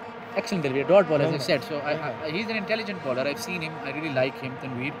 Excellent delivery, a dot ball, as I said. So he's an intelligent bowler. I've seen him. I really like him,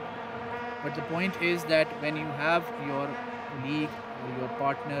 Tanveer. But the point is that when you have your colleague or your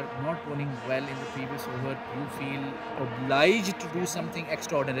partner not bowling well in the previous over, you feel obliged to do something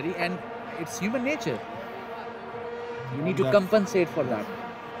extraordinary, and it's human nature. You need to compensate for that.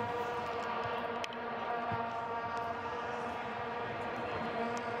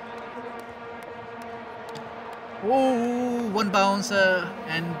 Oh, one bounce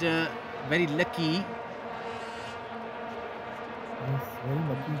and very lucky. Yes, very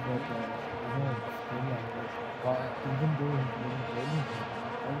lucky, but even though he's playing brilliant,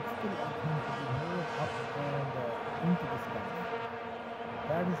 I still think that he more up and into the sky.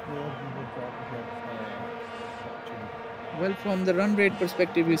 That is where we would try to get opportunity. Well, from the run rate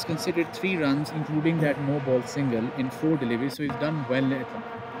perspective, he's considered 3 runs, including that no ball single in 4 deliveries. So he's done well.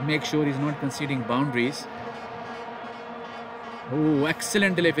 Make sure he's not conceding boundaries. Oh,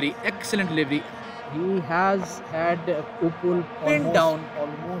 excellent delivery, excellent delivery. He has had Upul pinned down.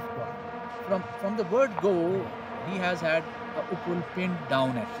 Almost gone. From the word go, he has had Upul pinned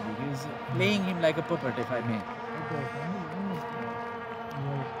down actually. He's playing him like a puppet, if I may. Okay, you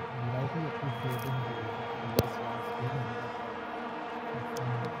are likely appreciating the last game. From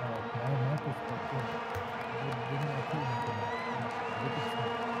my perspective, it didn't actually happen.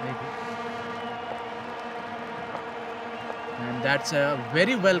 Maybe. And that's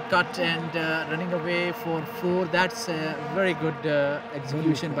very well cut and running away for 4. That's a very good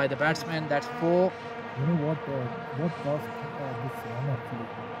execution by the batsman. That's 4. You know what caused this run actually?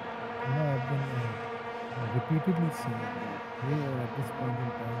 You know, I've been repeatedly saying that here at this point in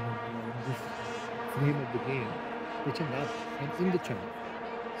time, when we are in this frame of the game, pitching up and in the channel.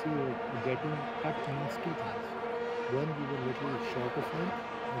 So getting cut means two things. One, you were a little short of him,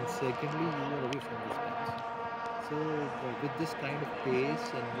 and secondly, you were away from the spans. So with this kind of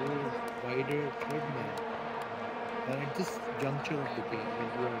pace and more wider third man, at this juncture of the game, when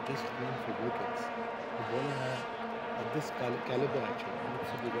you are just going for wickets, the bowler at this caliber actually needs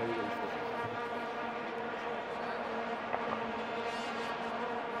to be very, very focused.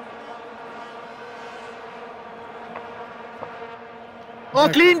 Oh,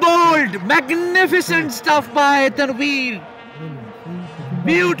 clean bowled! Magnificent stuff by Tanveer.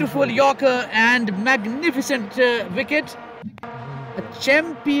 Beautiful Yorker and magnificent wicket. A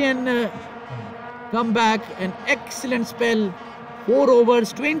champion comeback, an excellent spell. 4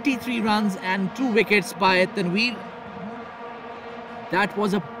 overs, 23 runs and 2 wickets by Tanveer. That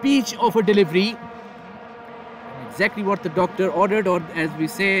was a peach of a delivery. Exactly what the doctor ordered, or as we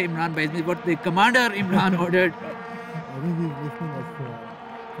say, Imran Bhai, what the commander Imran ordered. I think he's listening us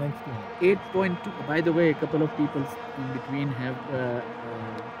thanks to him. 8.2. By the way, a couple of people in between have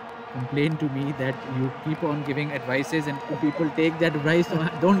complained to me that you keep on giving advices and people take that advice.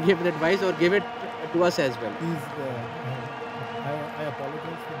 Don't give the advice or give it to us as well. Please, I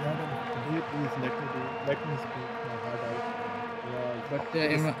apologize for that, and today please let me speak my heart out. But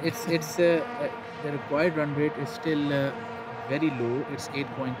it's the required run rate is still very low. It's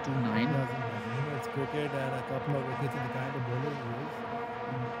 8.29. It's cricket and a couple of wickets in the kind of bowler he is.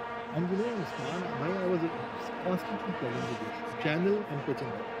 And you know, Usman, I was constantly telling you this. Channel and pitching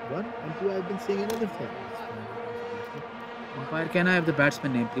up. 1 and 2, I've been saying another thing. Umpire, can I have the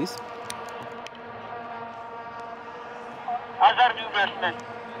batsman name, please? Azhar, new batsman.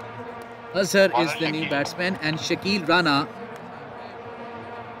 Azhar is the new batsman, and Shakil Rana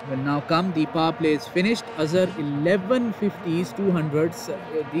will now come. The power play is finished. Azhar 11 50s, 200s.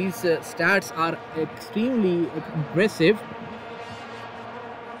 These stats are extremely impressive.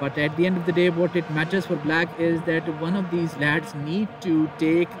 But at the end of the day, what it matters for Black is that one of these lads need to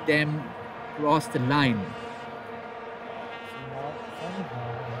take them across the line. Somehow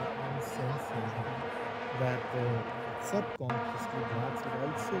I'm sensing that subconsciously Blacks would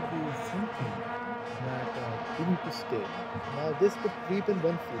also be thinking that we need to stay. Now this could creep in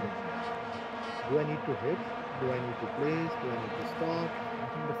one feeling. Do I need to hit? Do I need to place? Do I need to stop? I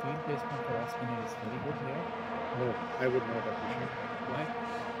think the field placement for Osman is very good here. No, I would not appreciate that. Why?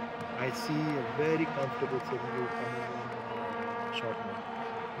 I see a very comfortable signal coming in short man.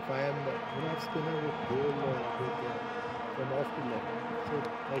 If I am, off spinner with goal from off to left, so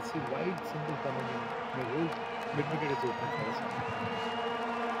I see wide single coming in. The whole mid wicket is open for us.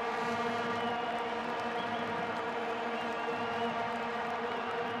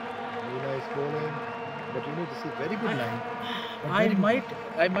 Very nice bowling, but this is very good line.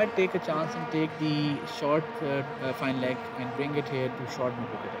 I might take a chance and take the short fine leg and bring it here to short mid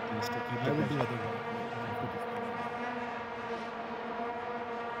wicket at least to keep I the will do pressure. otherwise.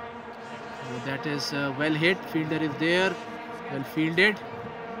 So that is well hit. Fielder is there, well fielded.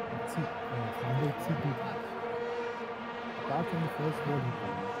 See, apart from the first ball he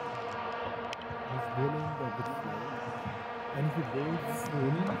bowled, he's bowling the good fly. And if he bowls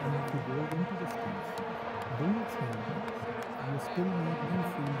slowly and if he bowls into the stance, do you think you still need 2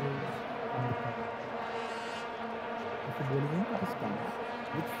 fielders on the top? If you're bowling into the stance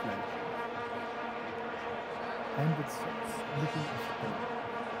with flight and with shots, looking at the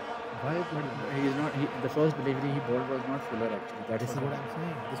why He is not. The first delivery he bowled was not fuller actually. That This is is what I'm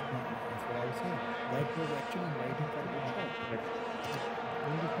saying. That's what I was saying. That was actually inviting for a good shot. But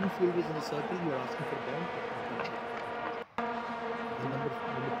when the 2 fielders in the circle, you are asking for a ball. Number 2.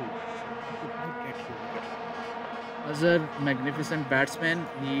 You could not get here. Azhar, magnificent batsman.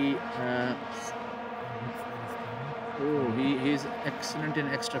 He is excellent in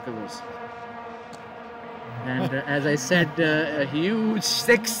extra covers. And as I said, a huge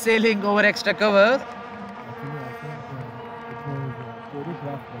 6 sailing over extra cover. Actually, I think it was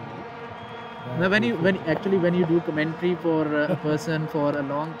choreographed by you. Now, when you do commentary for a person for a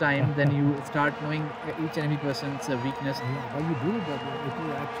long time, then you start knowing each and every person's weakness. Yeah, why you do it, but it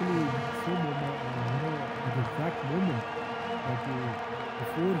was actually so at the exact moment that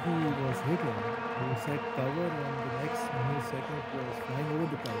before he was hitting, he set cover and the next second was flying over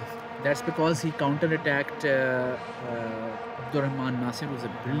the covers. That's because he counter-attacked Abdurrahman Nasir, who's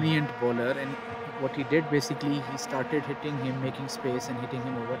a brilliant bowler, and what he did basically, he started hitting him, making space and hitting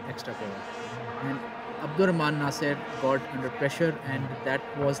him over extra cover. And Abdurrahman Nasir got under pressure, and that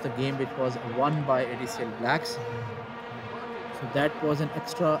was the game which was won by Adcl Blacks. So that was an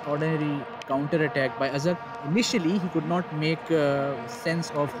extraordinary counter attack by Azhar. Initially, he could not make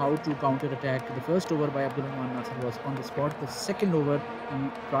sense of how to counter attack. The first over by Abdurrahman Nasir was on the spot. The second over, he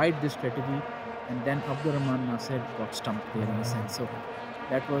tried this strategy, and then Abdurrahman Nasir got stumped there in a sense. So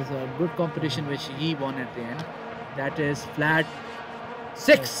that was a good competition which he won at the end. That is flat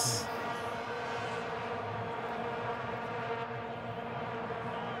 6.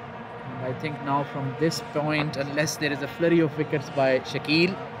 I think now from this point, unless there is a flurry of wickets by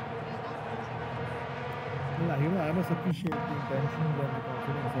Shakil. Yeah, I must appreciate the intentions and the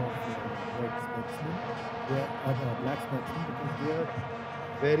confidence of white batsmen. They are black batsmen because they are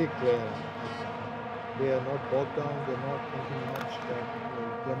very clear. They are not bogged down. They are not thinking much.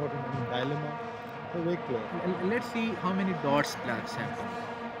 They are not in any dilemma. They are very clear. Let's see how many dots blacks have done.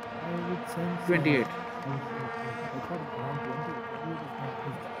 I would sense 28. I thought around 20.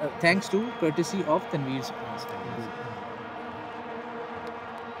 Thanks to courtesy of Tanveer's pass.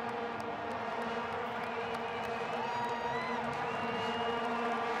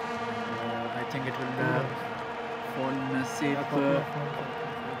 I think it will fall in a safe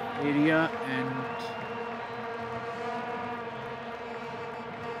area, and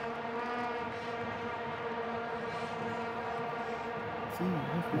see,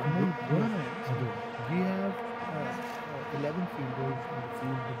 we have 11 fielders in the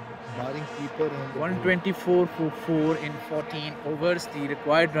field, barring keeper and 124 for 4 in 14 overs. The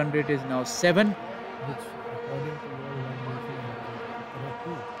required run rate is now 7. which according to your evaluation is correct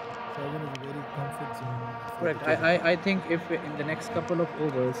too. 7 is a very comfort zone. Correct. I think if in the next couple of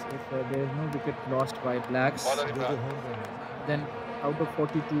overs, if there is no wicket lost by blacks, then out of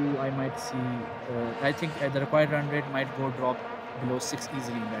 42, I might see. I think the required run rate might go drop below 6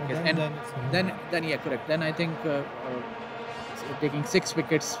 easily in that case. And then yeah, correct. Then I think taking 6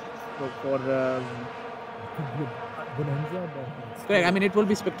 wickets for Bonanza, correct. I mean, it will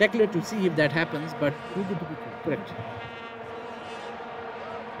be spectacular to see if that happens, but too good to be true. correct.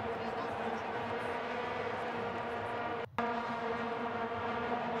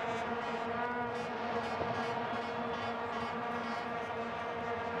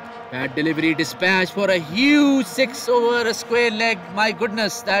 Bad delivery, dispatch for a huge 6 over a square leg. My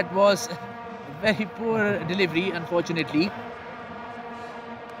goodness, that was a very poor delivery, unfortunately.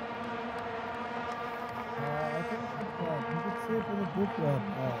 I think you could say it was a good shot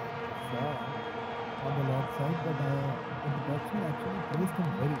on the left side, but the batsman actually placed him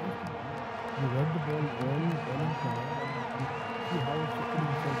very well. He read the ball well in time, and you see how he shifted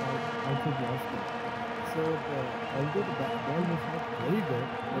himself outside the off side. So although the ball was not very good,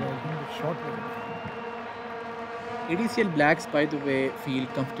 but I think the shot was good. Adcl Blacks, by the way, feel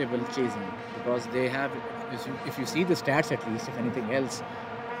comfortable chasing because they have, if you see the stats at least, if anything else,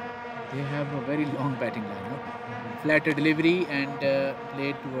 they have a very long batting lineup. Flatter delivery and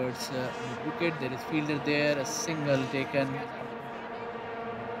played towards mid-wicket. There is fielder there, a single taken.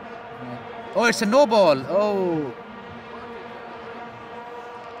 Oh, it's a no ball. Oh.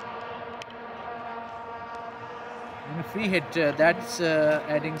 And a free hit, that's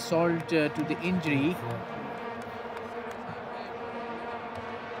adding salt to the injury.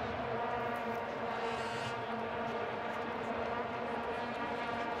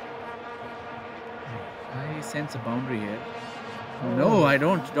 I sense a boundary here. No, I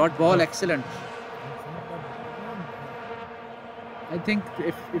don't. Dot ball, excellent. I think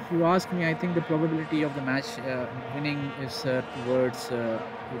if you ask me, I think the probability of the match winning is towards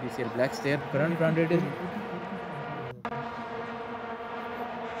Adcl Blacks. Their current run rate is...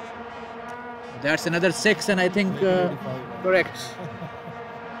 That's another 6, and I think correct.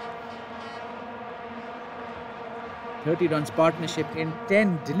 30 runs partnership in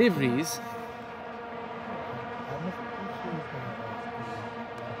 10 deliveries.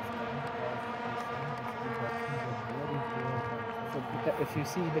 If you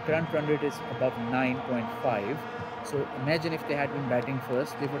see, the current run rate is above 9.5. So imagine if they had been batting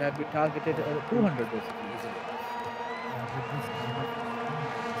first, they would have been targeted 200 basically easily.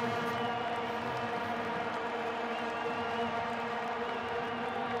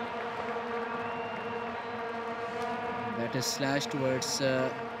 That is slashed towards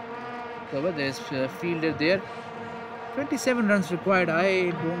cover. There's a fielder there. 27 runs required. I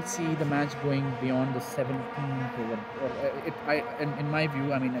don't see the match going beyond the 17th over. In my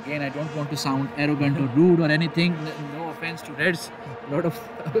view, I mean, again, I don't want to sound arrogant or rude or anything. No offense to Reds. A lot of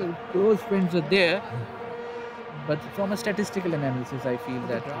close friends are there. But from a statistical analysis, I feel The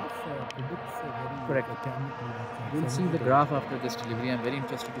that graph predicts very correct. academically. That's We'll see the 70 graph after this delivery. I'm very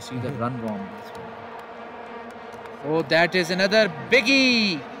interested to see the run bomb as well. Oh, that is another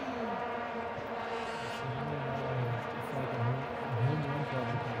biggie!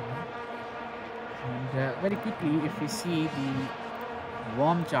 And very quickly, if we see the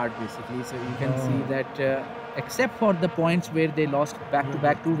warm chart basically, so you can see that except for the points where they lost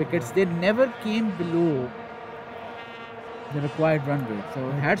back-to-back 2 wickets, they never came below the required run rate.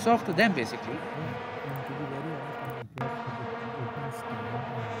 So hats off to them basically. And to be very honest, I'm impressed with the opening stand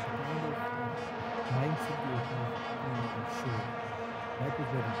and the kind of mindset the openers showed. That was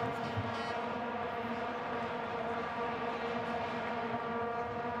very impressive.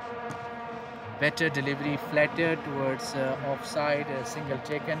 Better delivery, flatter towards offside, single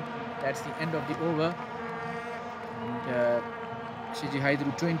taken. That's the end of the over. And Shiji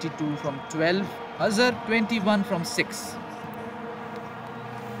Haidru 22 from 12, Azhar 21 from 6.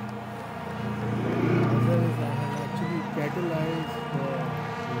 Azhar has actually catalyzed the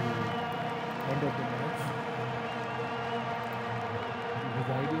end of the match. His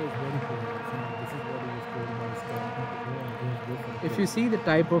idea is very clear. This is what he was told by his captain to go and go for it. If you see the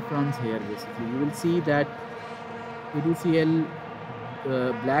type of runs here, basically, you will see that ADCL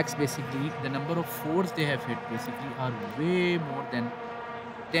blacks basically, the number of 4s they have hit basically are way more than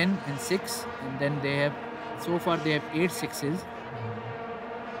 10 and 6, and then they have, so far they have 8 6s.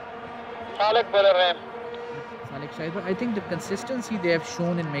 Salek bowler hai. Salek Shaiba, I think the consistency they have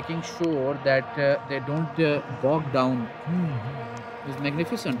shown in making sure that they don't bog down is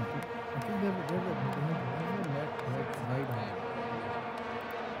magnificent. I think they have never let slide on.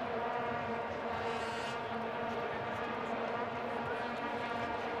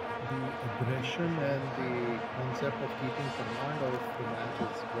 The aggression and the concept of keeping command of the match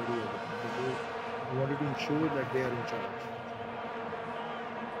is very evident. They wanted to ensure that they are in charge.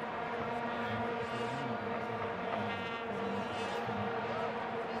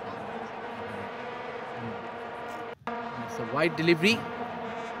 It's a wide delivery.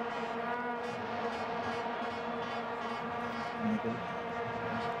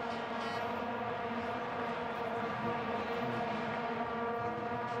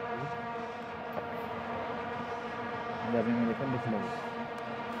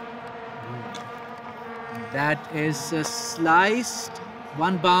 That is sliced,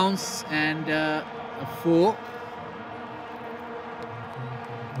 one bounce and a 4.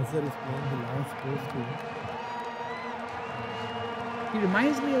 Azhar is playing the last post too. He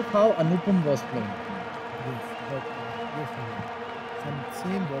reminds me of how Anupam was playing. Yes, but some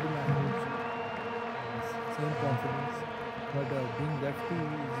same body language, same confidence, but being lefty, he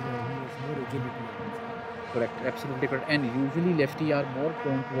has more agility. Correct, absolutely correct. And usually lefty are more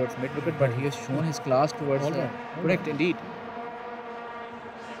prone towards mid wicket, but he has shown his class towards correct indeed.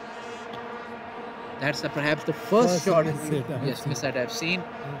 That's perhaps the first shot miss that I've seen.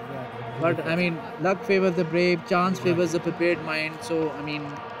 Exactly. But I mean, luck favors the brave, chance favors the prepared mind. So I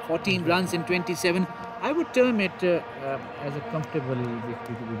mean, 14 runs in 27. I would term it as a comfortable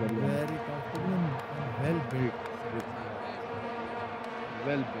victory, to be very honest. Very comfortable and well built.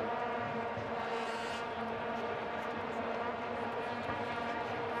 Well built.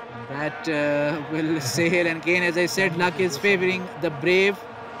 That will sail, and again, as I said, luck is favoring the brave.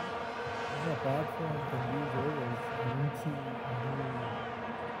 Apart from these overs, I don't see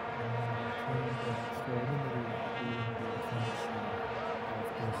any extraordinary during the defense of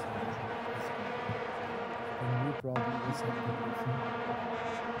this. And we probably will set the different.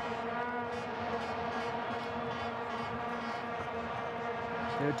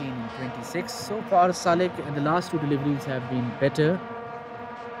 (13 and 26). So far, Salek and the last 2 deliveries have been better.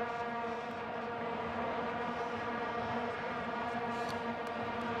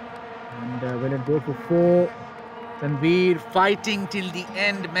 And will it go for 4? Tanveer fighting till the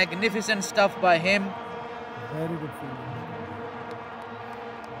end. Magnificent stuff by him. Very good fielding.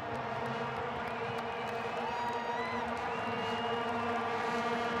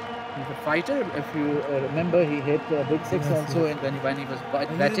 He's a fighter. If you remember, he hit a big 6 also when he was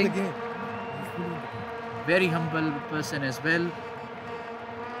batting. Very humble person as well.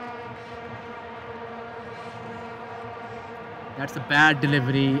 That's a bad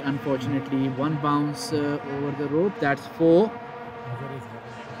delivery, unfortunately. One bounce over the rope. That's 4.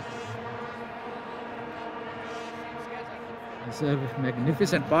 It's a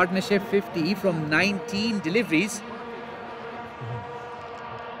magnificent partnership. 50 from 19 deliveries.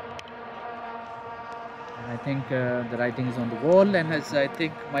 I think the writing is on the wall, and as I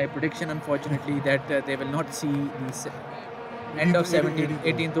think my prediction, unfortunately, that they will not see these end of 18th 17th,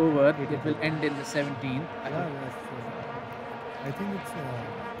 18th over. It will end in the 17th. Yeah, yes. I think it's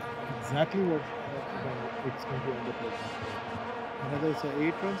exactly what it's going to end up like. Another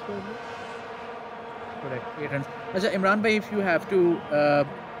 8 runs probably. Correct. 8 runs. Acha, Imran bhai, if you have to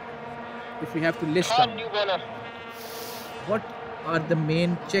list down, New bowler. what are the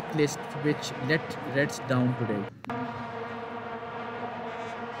main checklists which let Reds down today?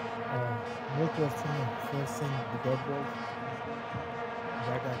 No question. First thing, the dot ball.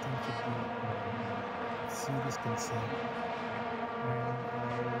 That I think should be serious concern. And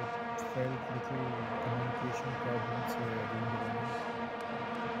I felt little communication problems during the running.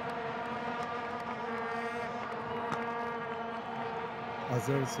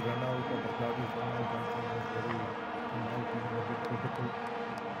 Azhar's run out or Baghdadi's run out, I think was very, in my opinion, a bit critical.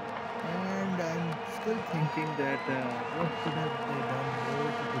 And I'm still thinking that what could have they done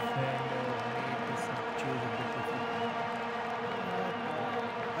more to defend or make this chase a bit different.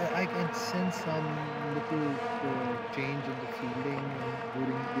 I can sense some little change in the fielding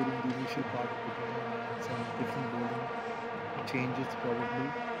during the initial part of the game and some different bowling changes probably.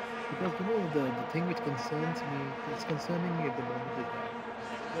 Because the thing which concerns me, it's concerning me at the moment is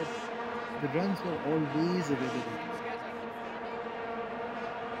that the runs were always available.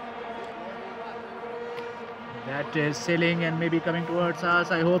 That is sailing and maybe coming towards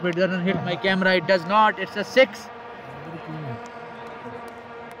us. I hope it doesn't hit my camera. It does not. It's a 6.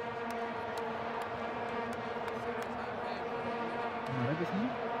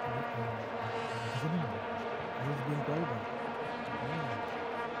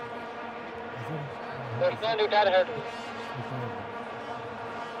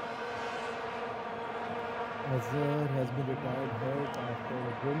 Azhar has been retired hurt after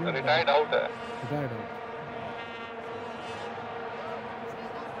a brilliant Retired out. Retired out.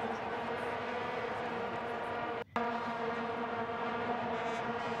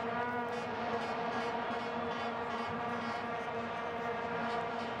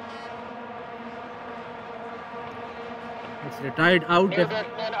 It's retired out. New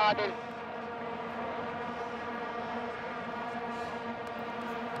batsman Adil.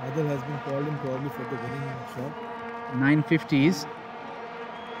 Adcl has been called in probably for the winning shot. 950s.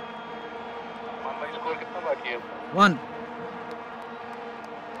 Mumbai score कितना बाकी है? 1.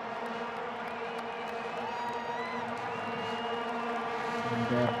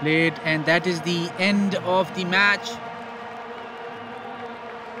 And played, and that is the end of the match.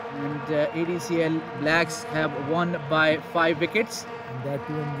 And ADCL Blacks have won by 5 wickets. And that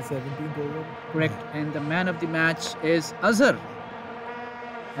too in the 17th over. Correct. And the man of the match is Azhar,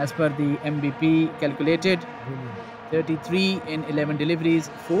 as per the MVP calculated. Brilliant. 33 in 11 deliveries,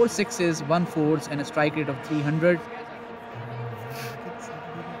 4 sixes, 1 fours, and a strike rate of 300.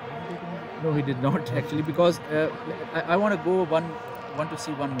 No, he did not actually, because I want to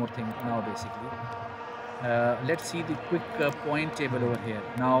see one more thing now basically. Let's see the quick point table over here.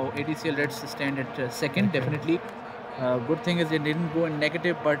 Now ADCL Reds stand at second, definitely. Good thing is they didn't go in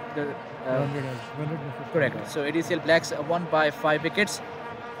negative, but the correct. So ADCL Blacks won by 5 wickets,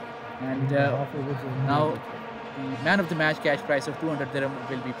 and now the man of the match cash prize of 200 dirham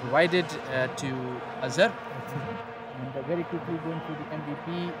will be provided to Azhar. And very quickly going through the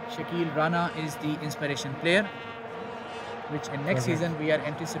MVP, Shakil Rana is the inspiration player, which in next season we are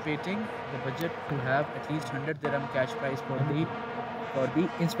anticipating the budget to have at least 100 dirham cash prize for the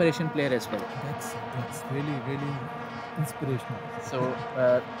inspiration player as well. That's really inspirational. So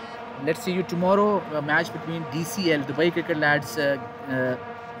let's see you tomorrow. A match between DCL, Dubai Cricket Lads,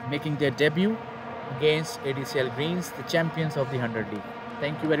 making their debut against ADCL Greens, the champions of the 100 League.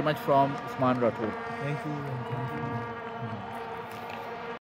 Thank you very much from Usman Rathod. Thank you.